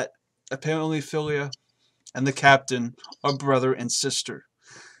introduced that apparently Philia and the captain are brother and sister.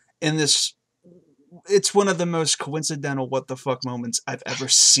 In this, it's one of the most coincidental what the fuck moments I've ever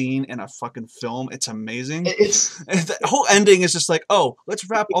seen in a fucking film. It's amazing. The whole ending is just oh, let's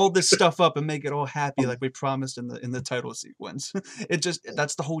wrap all this stuff up and make it all happy like we promised in the title sequence.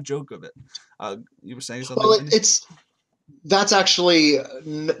 That's the whole joke of it. You were saying something? Well, that's actually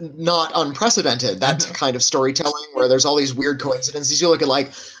not unprecedented. That kind of storytelling where there's all these weird coincidences. You look at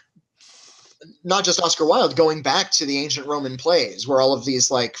not just Oscar Wilde, going back to the ancient Roman plays where all of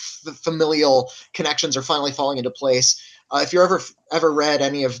these familial connections are finally falling into place. If you ever read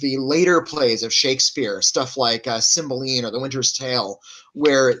any of the later plays of Shakespeare, stuff like Cymbeline or The Winter's Tale,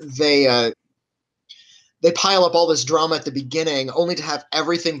 where they pile up all this drama at the beginning only to have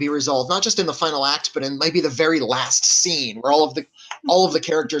everything be resolved, not just in the final act, but in maybe the very last scene where all of the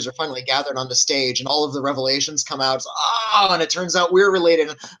characters are finally gathered on the stage and all of the revelations come out. And it turns out we're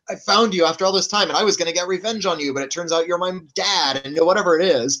related. I found you after all this time and I was going to get revenge on you, but it turns out you're my dad and whatever it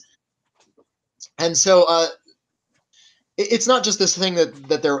is. And so it's not just this thing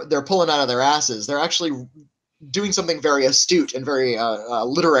that they're pulling out of their asses. They're actually doing something very astute and very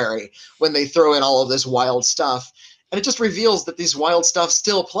literary when they throw in all of this wild stuff. And it just reveals that this wild stuff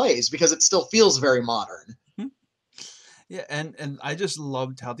still plays because it still feels very modern. Yeah, and I just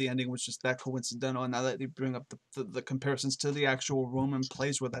loved how the ending was just that coincidental. And now that you bring up the comparisons to the actual Roman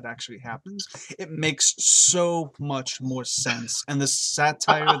plays where that actually happens, it makes so much more sense. And the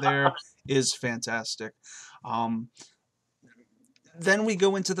satire there is fantastic. Then we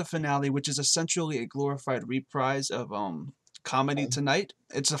go into the finale, which is essentially a glorified reprise of Comedy Tonight.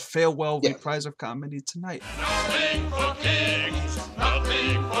 It's a farewell reprise of Comedy Tonight. Nothing for kings,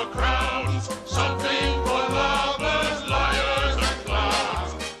 nothing for crowns, something for lovers, liars, and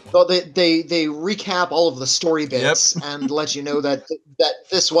clowns. So they recap all of the story bits and let you know that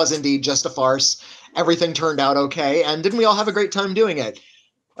this was indeed just a farce. Everything turned out okay, and didn't we all have a great time doing it?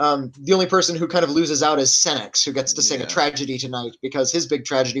 The only person who kind of loses out is Senex, who gets to sing a tragedy tonight because his big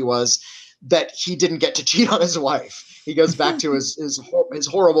tragedy was that he didn't get to cheat on his wife. He goes back to his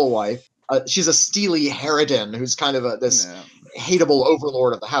horrible wife. She's a steely harridan who's kind of this hateable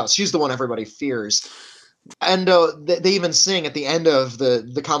overlord of the house. She's the one everybody fears. And they even sing at the end of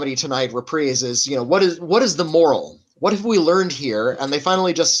the Comedy Tonight reprise is, what is the moral? What have we learned here? And they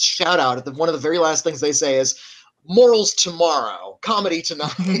finally just shout out at one of the very last things they say is, morals tomorrow, comedy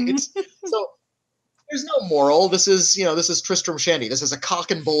tonight. So there's no moral. This is Tristram Shandy. This is a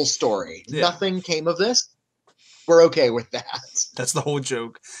cock and bull story. Yeah. Nothing came of this. We're okay with that. That's the whole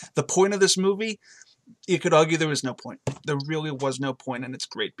joke. The point of this movie, you could argue there was no point. There really was no point, and it's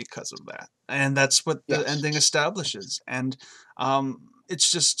great because of that. And that's what the ending establishes. And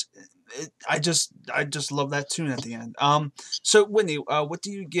it's just I just love that tune at the end. So Whitney, what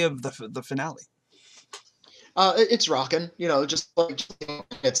do you give the finale? It's rocking, just like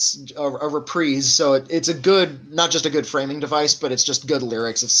it's a reprise, so it's a good, not just a good framing device, but it's just good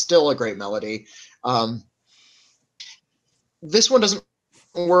lyrics. It's still a great melody. This one doesn't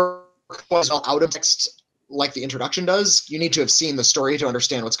work quite as well out of text like the introduction does. You need to have seen the story to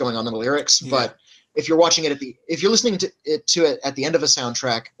understand what's going on in the lyrics. Yeah. But if you're watching it if you're listening to it at the end of a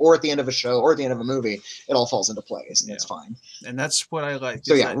soundtrack or at the end of a show or at the end of a movie, it all falls into place and it's fine. And that's what I like.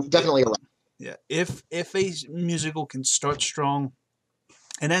 So definitely. Yeah, if a musical can start strong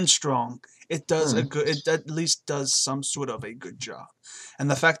and end strong, it does it at least does some sort of a good job. And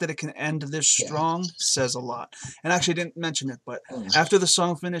the fact that it can end this strong says a lot. And actually, I didn't mention it, but after the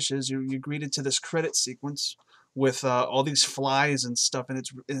song finishes, you're greeted to this credit sequence with all these flies and stuff, and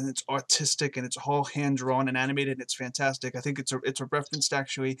it's artistic and it's all hand drawn and animated and it's fantastic. I think it's a reference to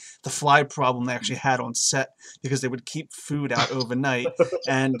actually the fly problem they actually had on set because they would keep food out overnight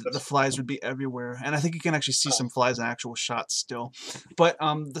and the flies would be everywhere. And I think you can actually see some flies in actual shots still. But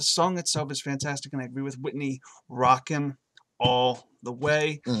the song itself is fantastic, and I agree with Whitney, rockin' all the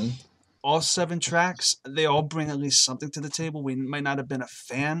way. All 7 tracks, they all bring at least something to the table. We might not have been a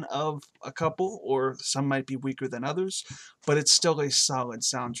fan of a couple, or some might be weaker than others, but it's still a solid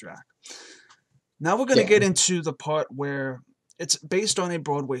soundtrack. Now we're going to get into the part where it's based on a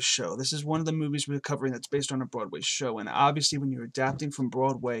Broadway show. This is one of the movies we're covering that's based on a Broadway show, and obviously when you're adapting from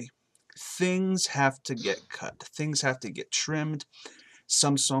Broadway, things have to get cut. Things have to get trimmed.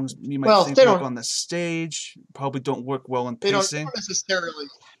 Some songs you might think work on the stage, probably don't work well in pacing. They don't necessarily...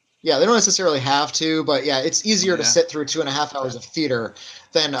 Yeah, they don't necessarily have to, but it's easier to sit through 2.5 hours of theater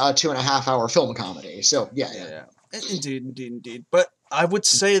than a 2.5 hour film comedy. So, yeah. Indeed. But I would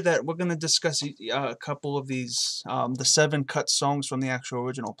say that we're going to discuss a couple of these, the 7 cut songs from the actual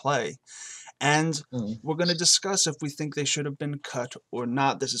original play. And we're going to discuss if we think they should have been cut or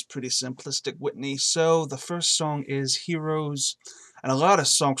not. This is pretty simplistic, Whitney. So the first song is Heroes, and a lot of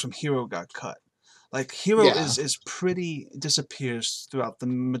songs from Hero got cut. Like, Hero is pretty, disappears throughout the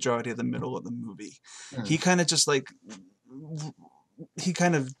majority of the middle of the movie. He kind of just, he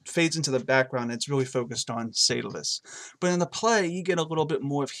kind of fades into the background. And it's really focused on Sadalus. But in the play, you get a little bit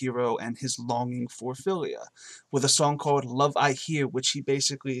more of Hero and his longing for Philia, with a song called Love I Hear, which he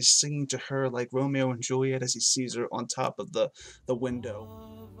basically is singing to her like Romeo and Juliet as he sees her on top of the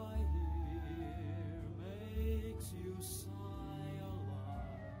window.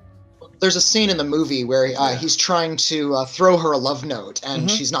 There's a scene in the movie where he's trying to throw her a love note, and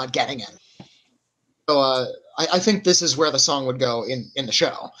she's not getting it. So I think this is where the song would go in the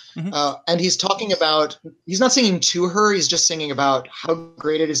show. Mhm. And he's talking about, he's not singing to her, he's just singing about how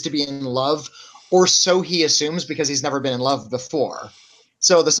great it is to be in love, or so he assumes because he's never been in love before.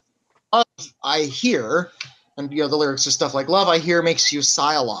 So the love I hear, and the lyrics are stuff like, love I hear makes you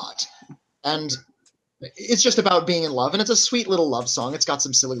sigh a lot. And it's just about being in love, and it's a sweet little love song. It's got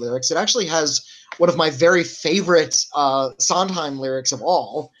some silly lyrics. It actually has one of my very favorite Sondheim lyrics of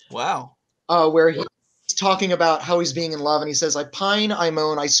all. Wow. Where he's talking about how he's being in love, and he says, I pine, I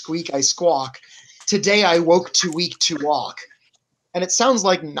moan, I squeak, I squawk. Today I woke too weak to walk. And it sounds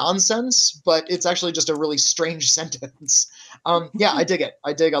like nonsense, but it's actually just a really strange sentence. Yeah, I dig it.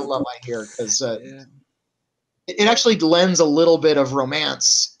 I dig a Love I Hear, because it actually lends a little bit of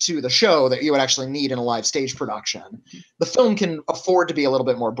romance to the show that you would actually need in a live stage production. The film can afford to be a little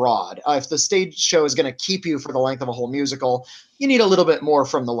bit more broad. If the stage show is going to keep you for the length of a whole musical, you need a little bit more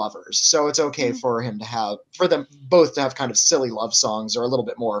from the lovers. So it's okay for them both to have kind of silly love songs or a little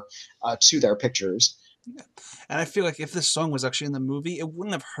bit more to their pictures. Yeah. And I feel like if this song was actually in the movie, it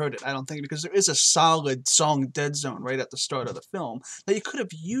wouldn't have hurt it, I don't think, because there is a solid song dead zone right at the start of the film that you could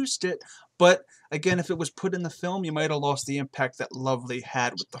have used it, but again, if it was put in the film, you might have lost the impact that Lovely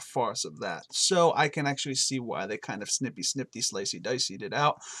had with the farce of that. So I can actually see why they kind of snippy, slicey, diceyed it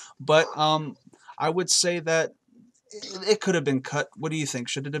out. But I would say that it could have been cut. What do you think?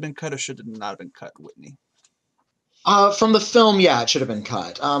 Should it have been cut or should it not have been cut, Whitney? From the film, yeah, it should have been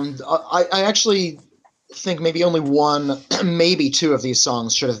cut. I actually think maybe only one, maybe two of these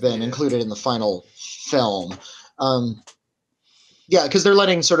songs should have been included in the final film. Yeah, because they're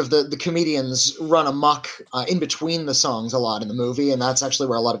letting sort of the comedians run amok in between the songs a lot in the movie, and that's actually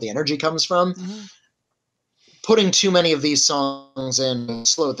where a lot of the energy comes from. Mm-hmm. Putting too many of these songs in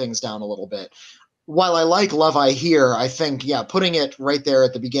slowed things down a little bit. While I like Love I Hear, I think, yeah, putting it right there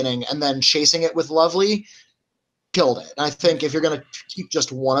at the beginning and then chasing it with Lovely killed it. And I think if you're going to keep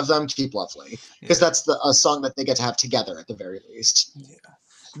just one of them, keep Lovely, because that's a song that they get to have together at the very least. Yeah.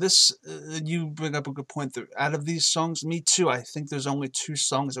 This, you bring up a good point. Out of these songs, me too, I think there's only two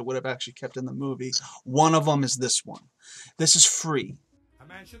songs that would have actually kept in the movie. One of them is this one. This is Free. A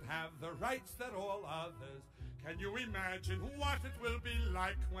man should have the rights that all others. Can you imagine what it will be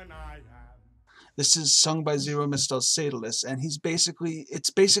like when I am? This is sung by Zero Mistel Satalis, and it's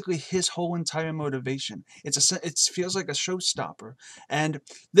basically his whole entire motivation. It feels like a showstopper, and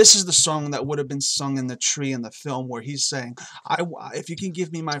this is the song that would have been sung in the tree in the film, where he's saying, if you can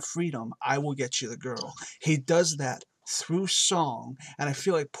give me my freedom, I will get you the girl. He does that through song, and I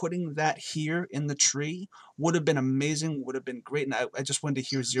feel like putting that here in the tree would have been amazing, would have been great, and I just wanted to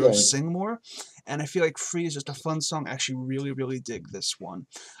hear Zero sing more, and I feel like Free is just a fun song. I actually really, really dig this one.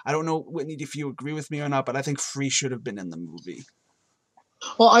 I don't know, Whitney, if you agree with me or not, but I think Free should have been in the movie.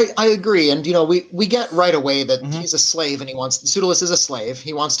 Well, I agree, and we get right away that he's a slave, and Pseudolus is a slave.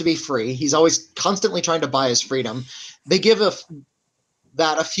 He wants to be free. He's always constantly trying to buy his freedom. They give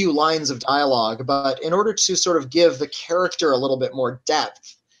that a few lines of dialogue, but in order to sort of give the character a little bit more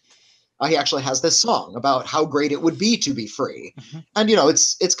depth, he actually has this song about how great it would be to be free. And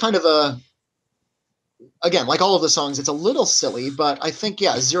it's kind of again, like all of the songs, it's a little silly, but I think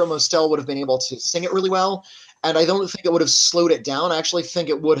Zero Mostel would have been able to sing it really well, and I don't think it would have slowed it down. I actually think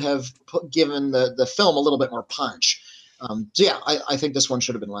it would have given the film a little bit more punch. So yeah, I think this one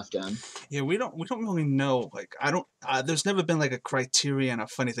should have been left in. Yeah, we don't really know. Like, there's never been like a criterion. A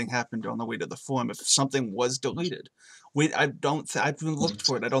funny thing happened on the way to the film. If something was deleted, I've been looked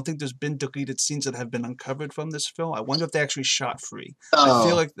for it. I don't think there's been deleted scenes that have been uncovered from this film. I wonder if they actually shot Free. I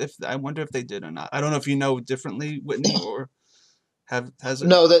feel like I wonder if they did or not. I don't know if you know differently, Whitney, or has it?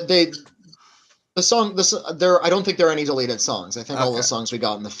 No, that the song, I don't think there are any deleted songs. I think all the songs we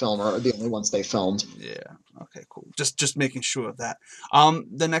got in the film are the only ones they filmed. Yeah. Okay, cool. Just making sure of that.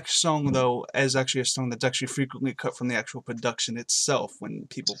 The next song, though, is actually a song that's actually frequently cut from the actual production itself when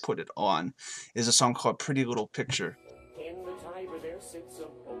people put it on, is a song called Pretty Little Picture. In the Tiber there sits a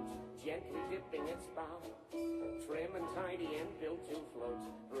boat, gently dipping its bow, trim and tidy and built to float.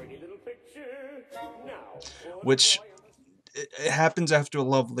 Pretty little picture. Now, which it happens after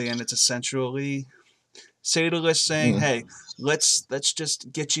Lovely, and it's essentially Satalis saying, "Hey, let's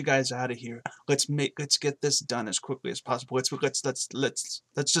just get you guys out of here. Let's get this done as quickly as possible. Let's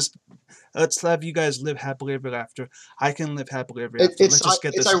have you guys live happily ever after. I can live happily ever after. Let's just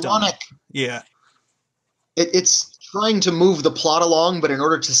get this done." It's ironic. Yeah. It's trying to move the plot along, but in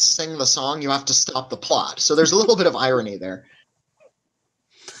order to sing the song, you have to stop the plot. So there's a little bit of irony there.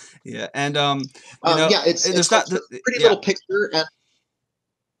 Yeah, and it's not the Pretty Little Picture, and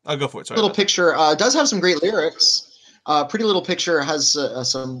I'll go for it. Sorry, Little Picture does have some great lyrics. Pretty Little Picture has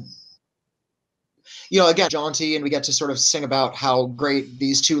some. again, jaunty, and we get to sort of sing about how great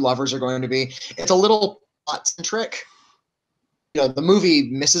these two lovers are going to be. It's a little plot-centric. The movie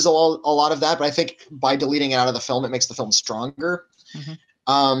misses a lot of that, but I think by deleting it out of the film, it makes the film stronger.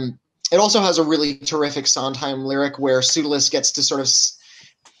 Mm-hmm. It also has a really terrific Sondheim lyric where Pseudolus gets to sort of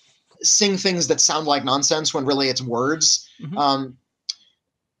sing things that sound like nonsense when really it's words. Mm-hmm.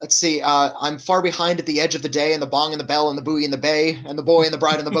 Let's see. I'm far behind at the edge of the day, and the bong and the bell and the buoy and the bay, and the boy and the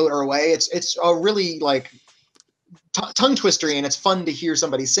bride and the boat are away. It's a really like tongue twister, and it's fun to hear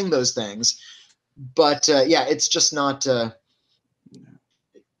somebody sing those things. But yeah, it's just not.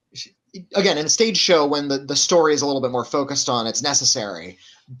 Again, in a stage show, when the story is a little bit more focused on, it's necessary.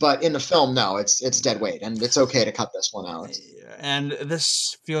 But in the film, no, it's dead weight, and it's okay to cut this one out. And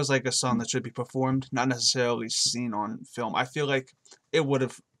this feels like a song that should be performed, not necessarily seen on film. I feel like it would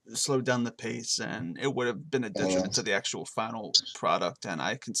have slowed down the pace, and it would have been a detriment to the actual final product, and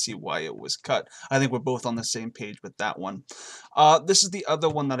I can see why it was cut. I think we're both on the same page with that one. This is the other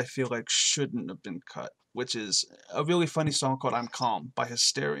one that I feel like shouldn't have been cut, which is a really funny song called I'm Calm by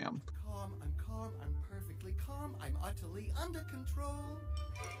Hysterium. I'm perfectly calm, I'm utterly under control.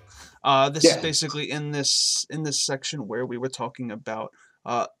 This is basically in this section where we were talking about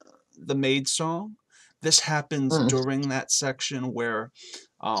the maid song. This happens during that section where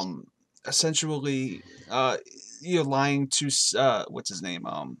essentially you're lying to what's his name,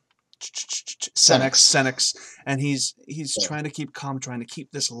 Senex, and he's trying to keep calm, trying to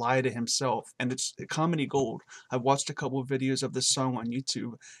keep this lie to himself, and it's comedy gold. I've watched a couple of videos of this song on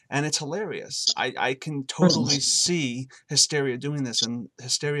YouTube, and it's hilarious. I can totally see Hysteria doing this, and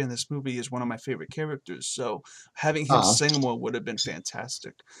Hysteria in this movie is one of my favorite characters, so having him sing more would have been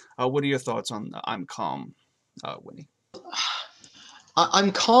fantastic. What are your thoughts on I'm Calm, Winnie?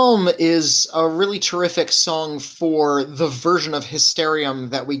 I'm Calm is a really terrific song for the version of Hysterium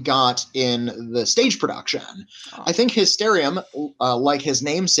that we got in the stage production. I think Hysterium, like his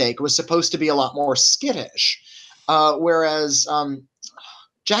namesake, was supposed to be a lot more skittish, whereas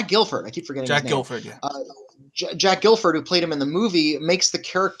Jack Gilford, I keep forgetting his name. Gilford, yeah. Jack Gilford, who played him in the movie, makes the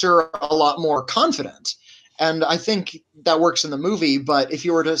character a lot more confident. And I think that works in the movie, but if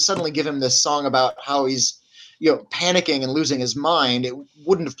you were to suddenly give him this song about how he's panicking and losing his mind, it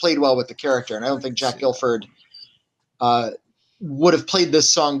wouldn't have played well with the character. And I don't think Jack Gilford would have played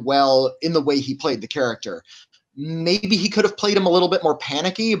this song well in the way he played the character. Maybe he could have played him a little bit more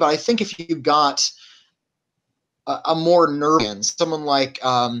panicky, but I think if you got a more nervous, someone like,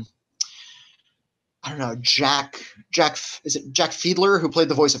 I don't know, Jack Fiedler, who played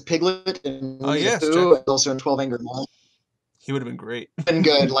the voice of Piglet in Thru, and also in 12 Angry Men. He would have been great. Been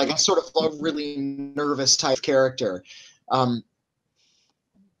good, like a sort of a really nervous type character.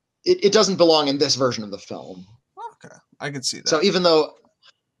 It doesn't belong in this version of the film. Okay, I can see that. So even though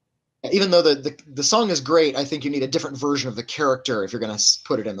the song is great, I think you need a different version of the character if you're going to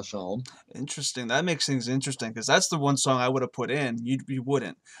put it in the film. Interesting. That makes things interesting, because that's the one song I would have put in. You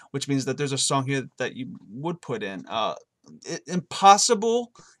wouldn't, which means that there's a song here that you would put in.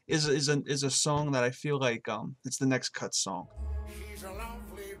 Impossible is a song that I feel like it's the next cut song. He's a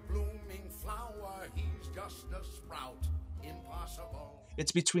lovely blooming flower, he's just a sprout. Impossible.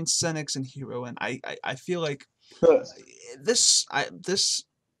 It's between Senex and Hero, and I feel like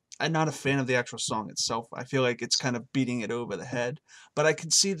I'm not a fan of the actual song itself. I feel like it's kind of beating it over the head. But I can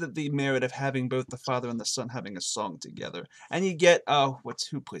see that the merit of having both the father and the son having a song together. And you get,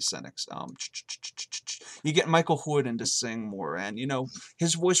 who plays Senex? You get Michael Horden to sing more. And,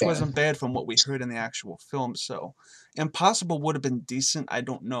 his voice wasn't bad from what we heard in the actual film. So Impossible would have been decent. I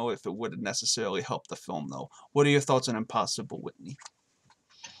don't know if it would have necessarily helped the film, though. What are your thoughts on Impossible, Whitney?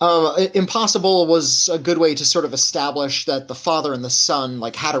 Impossible was a good way to sort of establish that the father and the son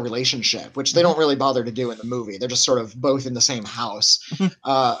had a relationship, which they don't really bother to do in the movie. They're just sort of both in the same house.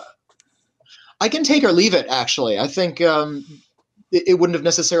 I can take or leave it, actually. I think it wouldn't have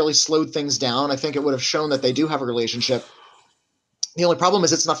necessarily slowed things down. I think it would have shown that they do have a relationship. The only problem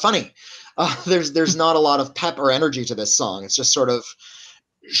is it's not funny. There's not a lot of pep or energy to this song. It's just sort of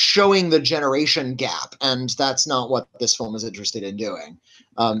showing the generation gap, and that's not what this film is interested in doing.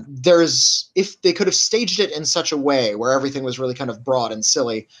 If they could have staged it in such a way where everything was really kind of broad and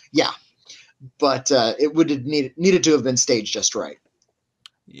silly, yeah, but it would have needed to have been staged just right.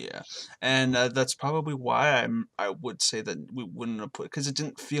 Yeah, and that's probably why I would say that we wouldn't have put, because it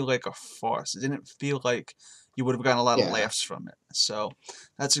didn't feel like a farce. It didn't feel like you would have gotten a lot of laughs from it. So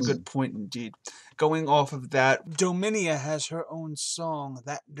that's a good point indeed. Going off of that, Dominia has her own song,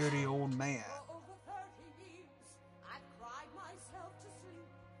 That Dirty Old Man.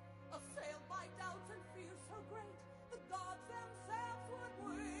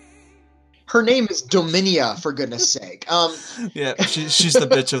 her name is Dominia, for goodness sake. Yeah, she's the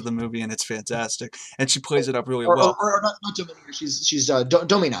bitch of the movie, and it's fantastic, and she plays it up really well. Or not Dominia. She's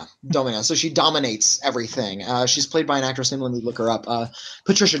Domina. So she dominates everything. She's played by an actress named, let me look her up,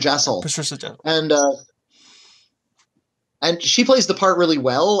 Patricia Jessel. Patricia Jessel. And she plays the part really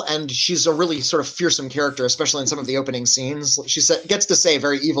well, and she's a really sort of fearsome character, especially in some of the opening scenes. She gets to say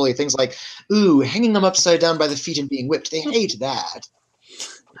very evilly things like, "Ooh, hanging them upside down by the feet and being whipped. They hate that."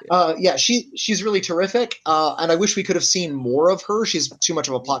 Yeah, she's really terrific, and I wish we could have seen more of her. She's too much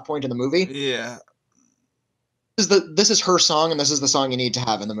of a plot point in the movie. Yeah. This is her song, and this is the song you need to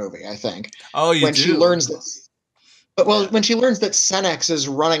have in the movie, I think. Oh, you when do? She learns this. But when she learns that Senex is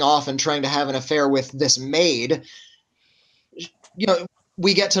running off and trying to have an affair with this maid, you know,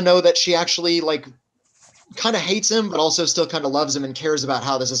 we get to know that she actually like kind of hates him, but also still kind of loves him and cares about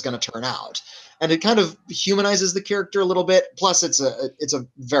how this is going to turn out. And it kind of humanizes the character a little bit. Plus, it's a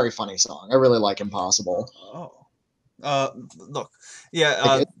very funny song. I really like Impossible. Look,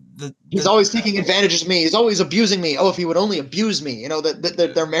 yeah, he's always taking advantage of me. He's always abusing me. Oh, if he would only abuse me. You know,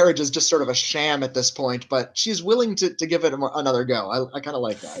 that their marriage is just sort of a sham at this point, but she's willing to give it another go. I kind of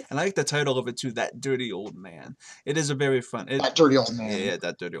like that. I like the title of it too, That Dirty Old Man. It is a very fun... That Dirty Old Man. Yeah,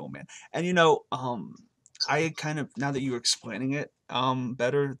 That Dirty Old Man. And you know, I kind of, now that you're explaining it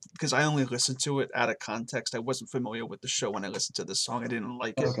better, because I only listened to it out of context. I wasn't familiar with the show when I listened to this song. I didn't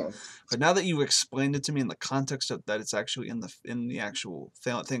like it. Okay. But now that you explained it to me in the context of that it's actually in the actual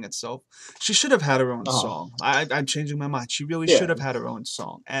thing itself, she should have had her own song. I'm changing my mind. She really should have had her own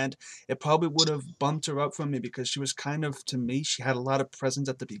song. And it probably would have bumped her up for me because she was kind of, to me, she had a lot of presence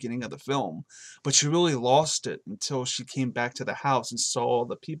at the beginning of the film, but she really lost it until she came back to the house and saw all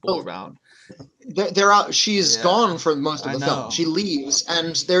the people around. They're out. She's gone for most of the film. She leaves,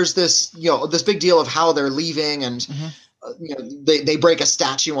 and there's this, this big deal of how they're leaving, and they break a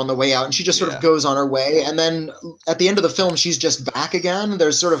statue on the way out, and she just sort of goes on her way. And then at the end of the film, she's just back again.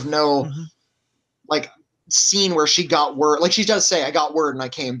 There's sort of no like scene where she got word. Like she does say, "I got word and I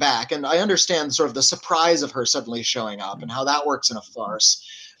came back," and I understand sort of the surprise of her suddenly showing up and how that works in a farce.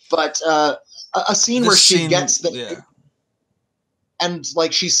 But a scene where she gets the and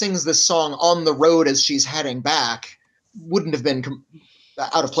like she sings this song on the road as she's heading back wouldn't have been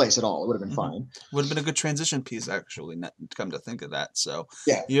out of place at all. It would have been fine. Would have been a good transition piece, actually. Come to think of that, so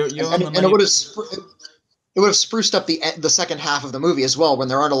yeah, you're and it would have spruced up the second half of the movie as well, when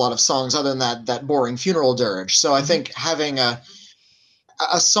there aren't a lot of songs other than that boring funeral dirge. So I think having a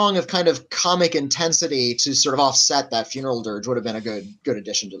song of kind of comic intensity to sort of offset that funeral dirge would have been a good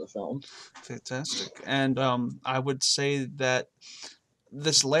addition to the film. Fantastic. And I would say that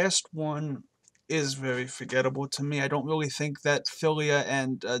this last one is very forgettable to me. I don't really think that Philia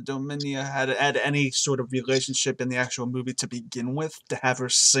and Dominia had any sort of relationship in the actual movie to begin with. To have her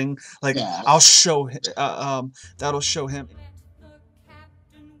sing like, "I'll show him," that'll show him.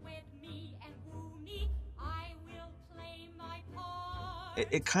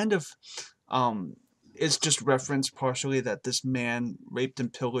 It kind of is just referenced partially that this man raped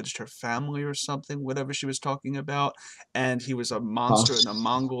and pillaged her family or something, whatever she was talking about, and he was a monster and a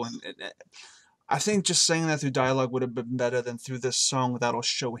Mongol. And I think just saying that through dialogue would have been better than through this song, "That'll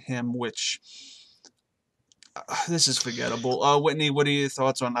show him," which this is forgettable. Whitney, what are your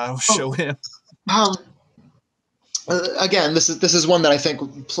thoughts on "That'll show him"? Again, this is one that I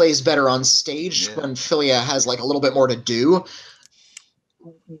think plays better on stage when Philia has like a little bit more to do.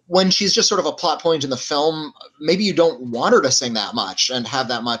 When she's just sort of a plot point in the film, maybe you don't want her to sing that much and have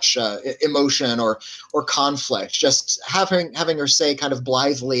that much emotion or conflict. Just having her say kind of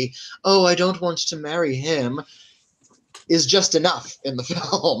blithely, "Oh, I don't want to marry him," is just enough in the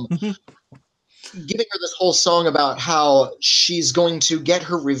film. Giving her this whole song about how she's going to get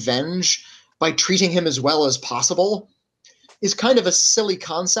her revenge by treating him as well as possible is kind of a silly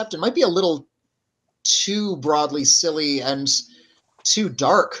concept. It might be a little too broadly silly and too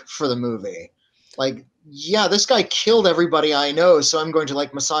dark for the movie. Like, yeah, this guy killed everybody I know, so I'm going to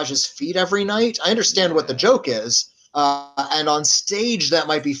like massage his feet every night. I understand what the joke is, and on stage that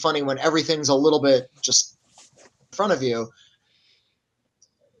might be funny when everything's a little bit just in front of you.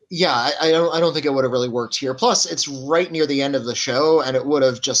 Yeah, I don't think it would have really worked here. Plus, it's right near the end of the show, and it would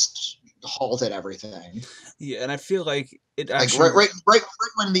have just halted everything. Yeah, and I feel like it actually right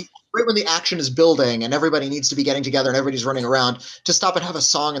when the action is building and everybody needs to be getting together and everybody's running around, to stop and have a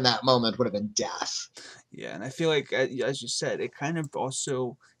song in that moment would have been death. Yeah, and I feel like, as you said, it kind of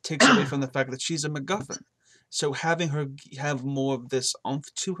also takes away from the fact that she's a MacGuffin. So having her have more of this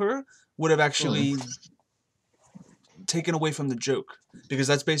oomph to her would have actually taken away from the joke because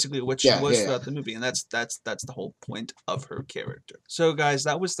that's basically what she Yeah, was yeah, throughout the movie, and that's the whole point of her character. So guys,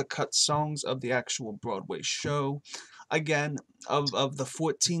 that was the cut songs of the actual Broadway show. Again, of the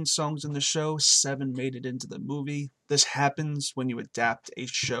 14 songs in the show, 7 made it into the movie. This happens when you adapt a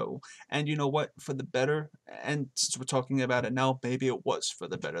show, and you know what, for the better, and since we're talking about it now, maybe it was for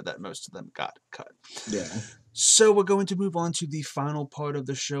the better that most of them got cut. yeah. So we're going to move on to the final part of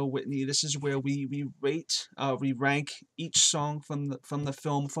the show, Whitney. This is where we rate, we rank each song from the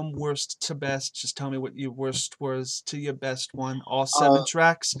film from worst to best. Just tell me what your worst was to your best one, all 7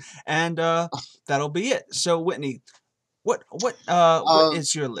 tracks, and that'll be it. So Whitney, what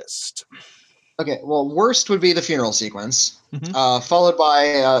is your list? Okay, well, worst would be the funeral sequence, Mhm. followed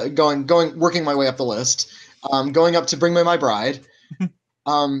by working my way up the list, going up to Bring Me My Bride.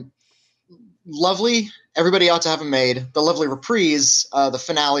 Lovely, Everybody Ought to Have 'Em Made, the Lovely Reprise, the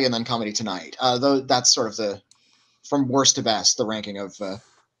finale, and then Comedy Tonight. Though that's sort of the from worst to best, the ranking of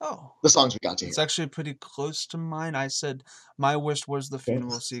Oh, the songs we got to hear. it's actually pretty close to mine. I said my worst was the Okay.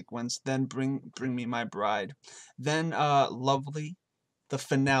 funeral sequence, then Bring Me My Bride, then Lovely, the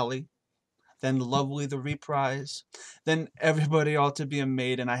finale, then Lovely, the reprise, then Everybody Ought to Be a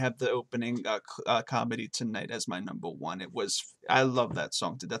Maid, and I have the opening Comedy Tonight as my number 1. I love that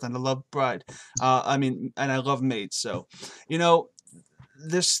song to death, and I love Bride. And I love Maid. So, you know,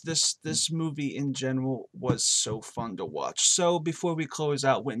 this movie in general was so fun to watch. So before we close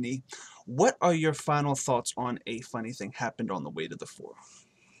out, Whitney, what are your final thoughts on A Funny Thing Happened on the Way to the Four?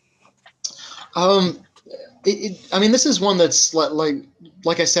 I mean, this is one that's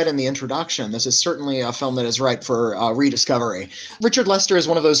like I said in the introduction, this is certainly a film that is ripe for rediscovery. Richard Lester is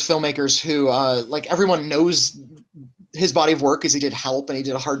one of those filmmakers who, like, everyone knows his body of work, because he did Help and he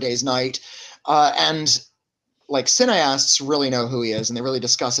did A Hard Day's Night, and like cineasts really know who he is, and they really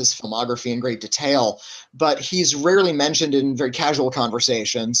discuss his filmography in great detail. But he's rarely mentioned in very casual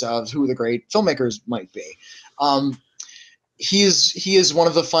conversations of who the great filmmakers might be. He is one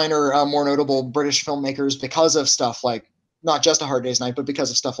of the finer, more notable British filmmakers because of stuff like not just A Hard Day's Night, but because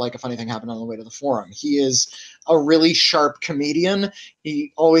of stuff like A Funny Thing Happened on the Way to the Forum. He is a really sharp comedian.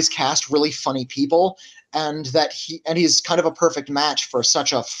 He always cast really funny people, and he's kind of a perfect match for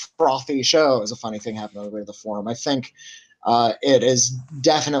such a frothy show as A Funny Thing Happened on the Way to the Forum. I think it is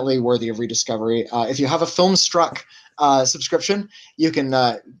definitely worthy of rediscovery. If you have a Filmstruck subscription, you can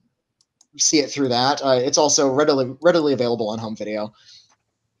see it through that. It's also readily available on home video.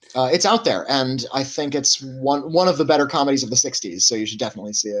 It's out there, and I think it's one of the better comedies of the 60s, so you should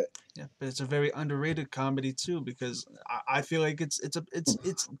definitely see it. Yeah, but it's a very underrated comedy too, because I feel like it's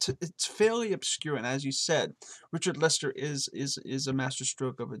fairly obscure, and as you said, Richard Lester is a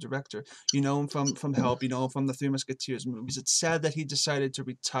masterstroke of a director. You know him from Help, you know him from the Three Musketeers movies. It's sad that he decided to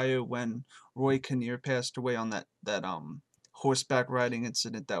retire when Roy Kinnear passed away on that horseback riding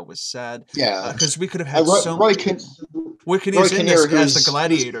incident. That was sad. Yeah, because we could have had Roy Kinnear's in this as the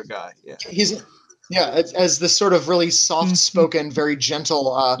gladiator guy. Yeah, he's as this sort of really soft-spoken, very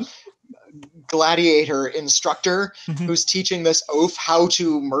gentle gladiator instructor who's teaching this oaf how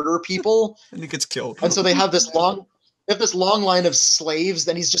to murder people, and he gets killed. And so they have this long line of slaves,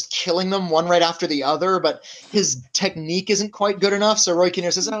 then he's just killing them one right after the other, but his technique isn't quite good enough. So Roy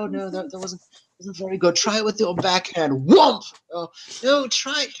Kinnear says, "Oh no, that wasn't very good. Try it with your backhand. Whomp! Oh no,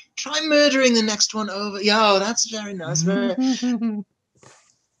 try murdering the next one over. Yo, that's very nice. Very."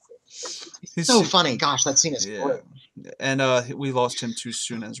 He's so funny. Gosh, that scene is great. And we lost him too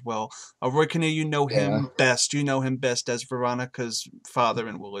soon as well. Roy Kinnear, you know him best. You know him best as Veronica's father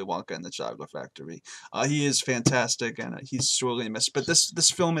in Willy Wonka and the Chocolate Factory. He is fantastic, and he's sorely missed. But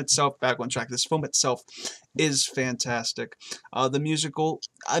this film itself, back on track, this film itself is fantastic. The musical,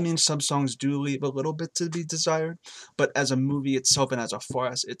 I mean, some songs do leave a little bit to be desired, but as a movie itself and as a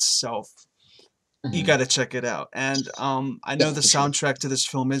farce itself, you got to check it out. And I know the soundtrack to this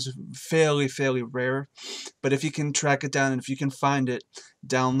film is fairly rare, but if you can track it down and if you can find it,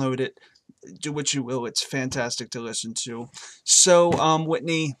 download it, do what you will. It's fantastic to listen to. So,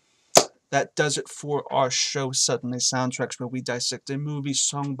 Whitney, that does it for our show, Suddenly Soundtracks, where we dissect a movie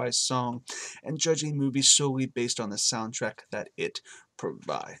song by song and judge a movie solely based on the soundtrack that it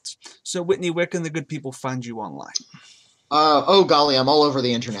provides. So, Whitney, where can the good people find you online? Oh golly, I'm all over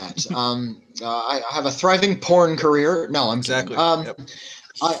the internet. I have a thriving porn career. No, I'm exactly. Kidding.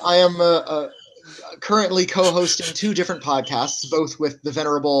 I am currently co-hosting 2 different podcasts, both with the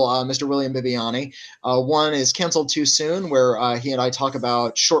venerable Mr. William Bibiani. One is Canceled Too Soon, where he and I talk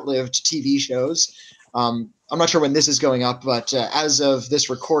about short-lived TV shows. I'm not sure when this is going up, but as of this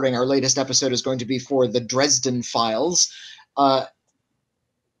recording, our latest episode is going to be for the Dresden Files.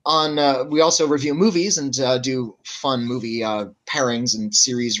 we also review movies and do fun movie pairings and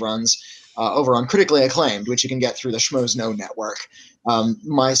series runs over on Critically Acclaimed, which you can get through the Schmoes Know Network.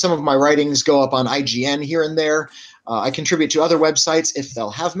 Some of my writings go up on IGN here and there. I contribute to other websites if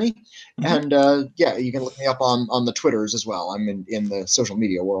they'll have me. And yeah, you can look me up on the Twitters as well. I'm in the social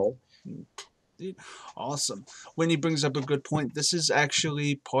media world. Awesome. Whitney brings up a good point. This is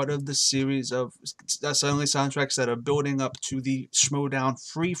actually part of the series of Suddenly Soundtracks that are building up to the Schmoedown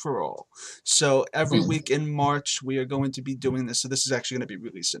Free-for-All. So every week in March, we are going to be doing this. So this is actually going to be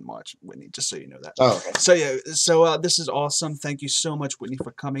released in March, Whitney, just so you know that. Oh, okay. So yeah, so this is awesome. Thank you so much, Whitney,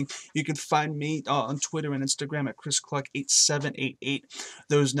 for coming. You can find me on Twitter and Instagram at ChrisClark8788.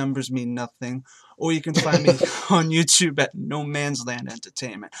 Those numbers mean nothing. Or you can find me on YouTube at No Man's Land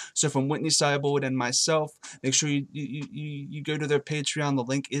Entertainment. So from Whitney Seibold and myself, make sure you go to their Patreon. The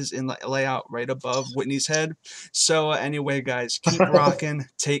link is in the layout right above Whitney's head. So anyway, guys, keep rocking,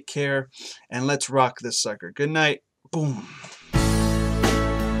 take care, and let's rock this sucker. Good night. Boom.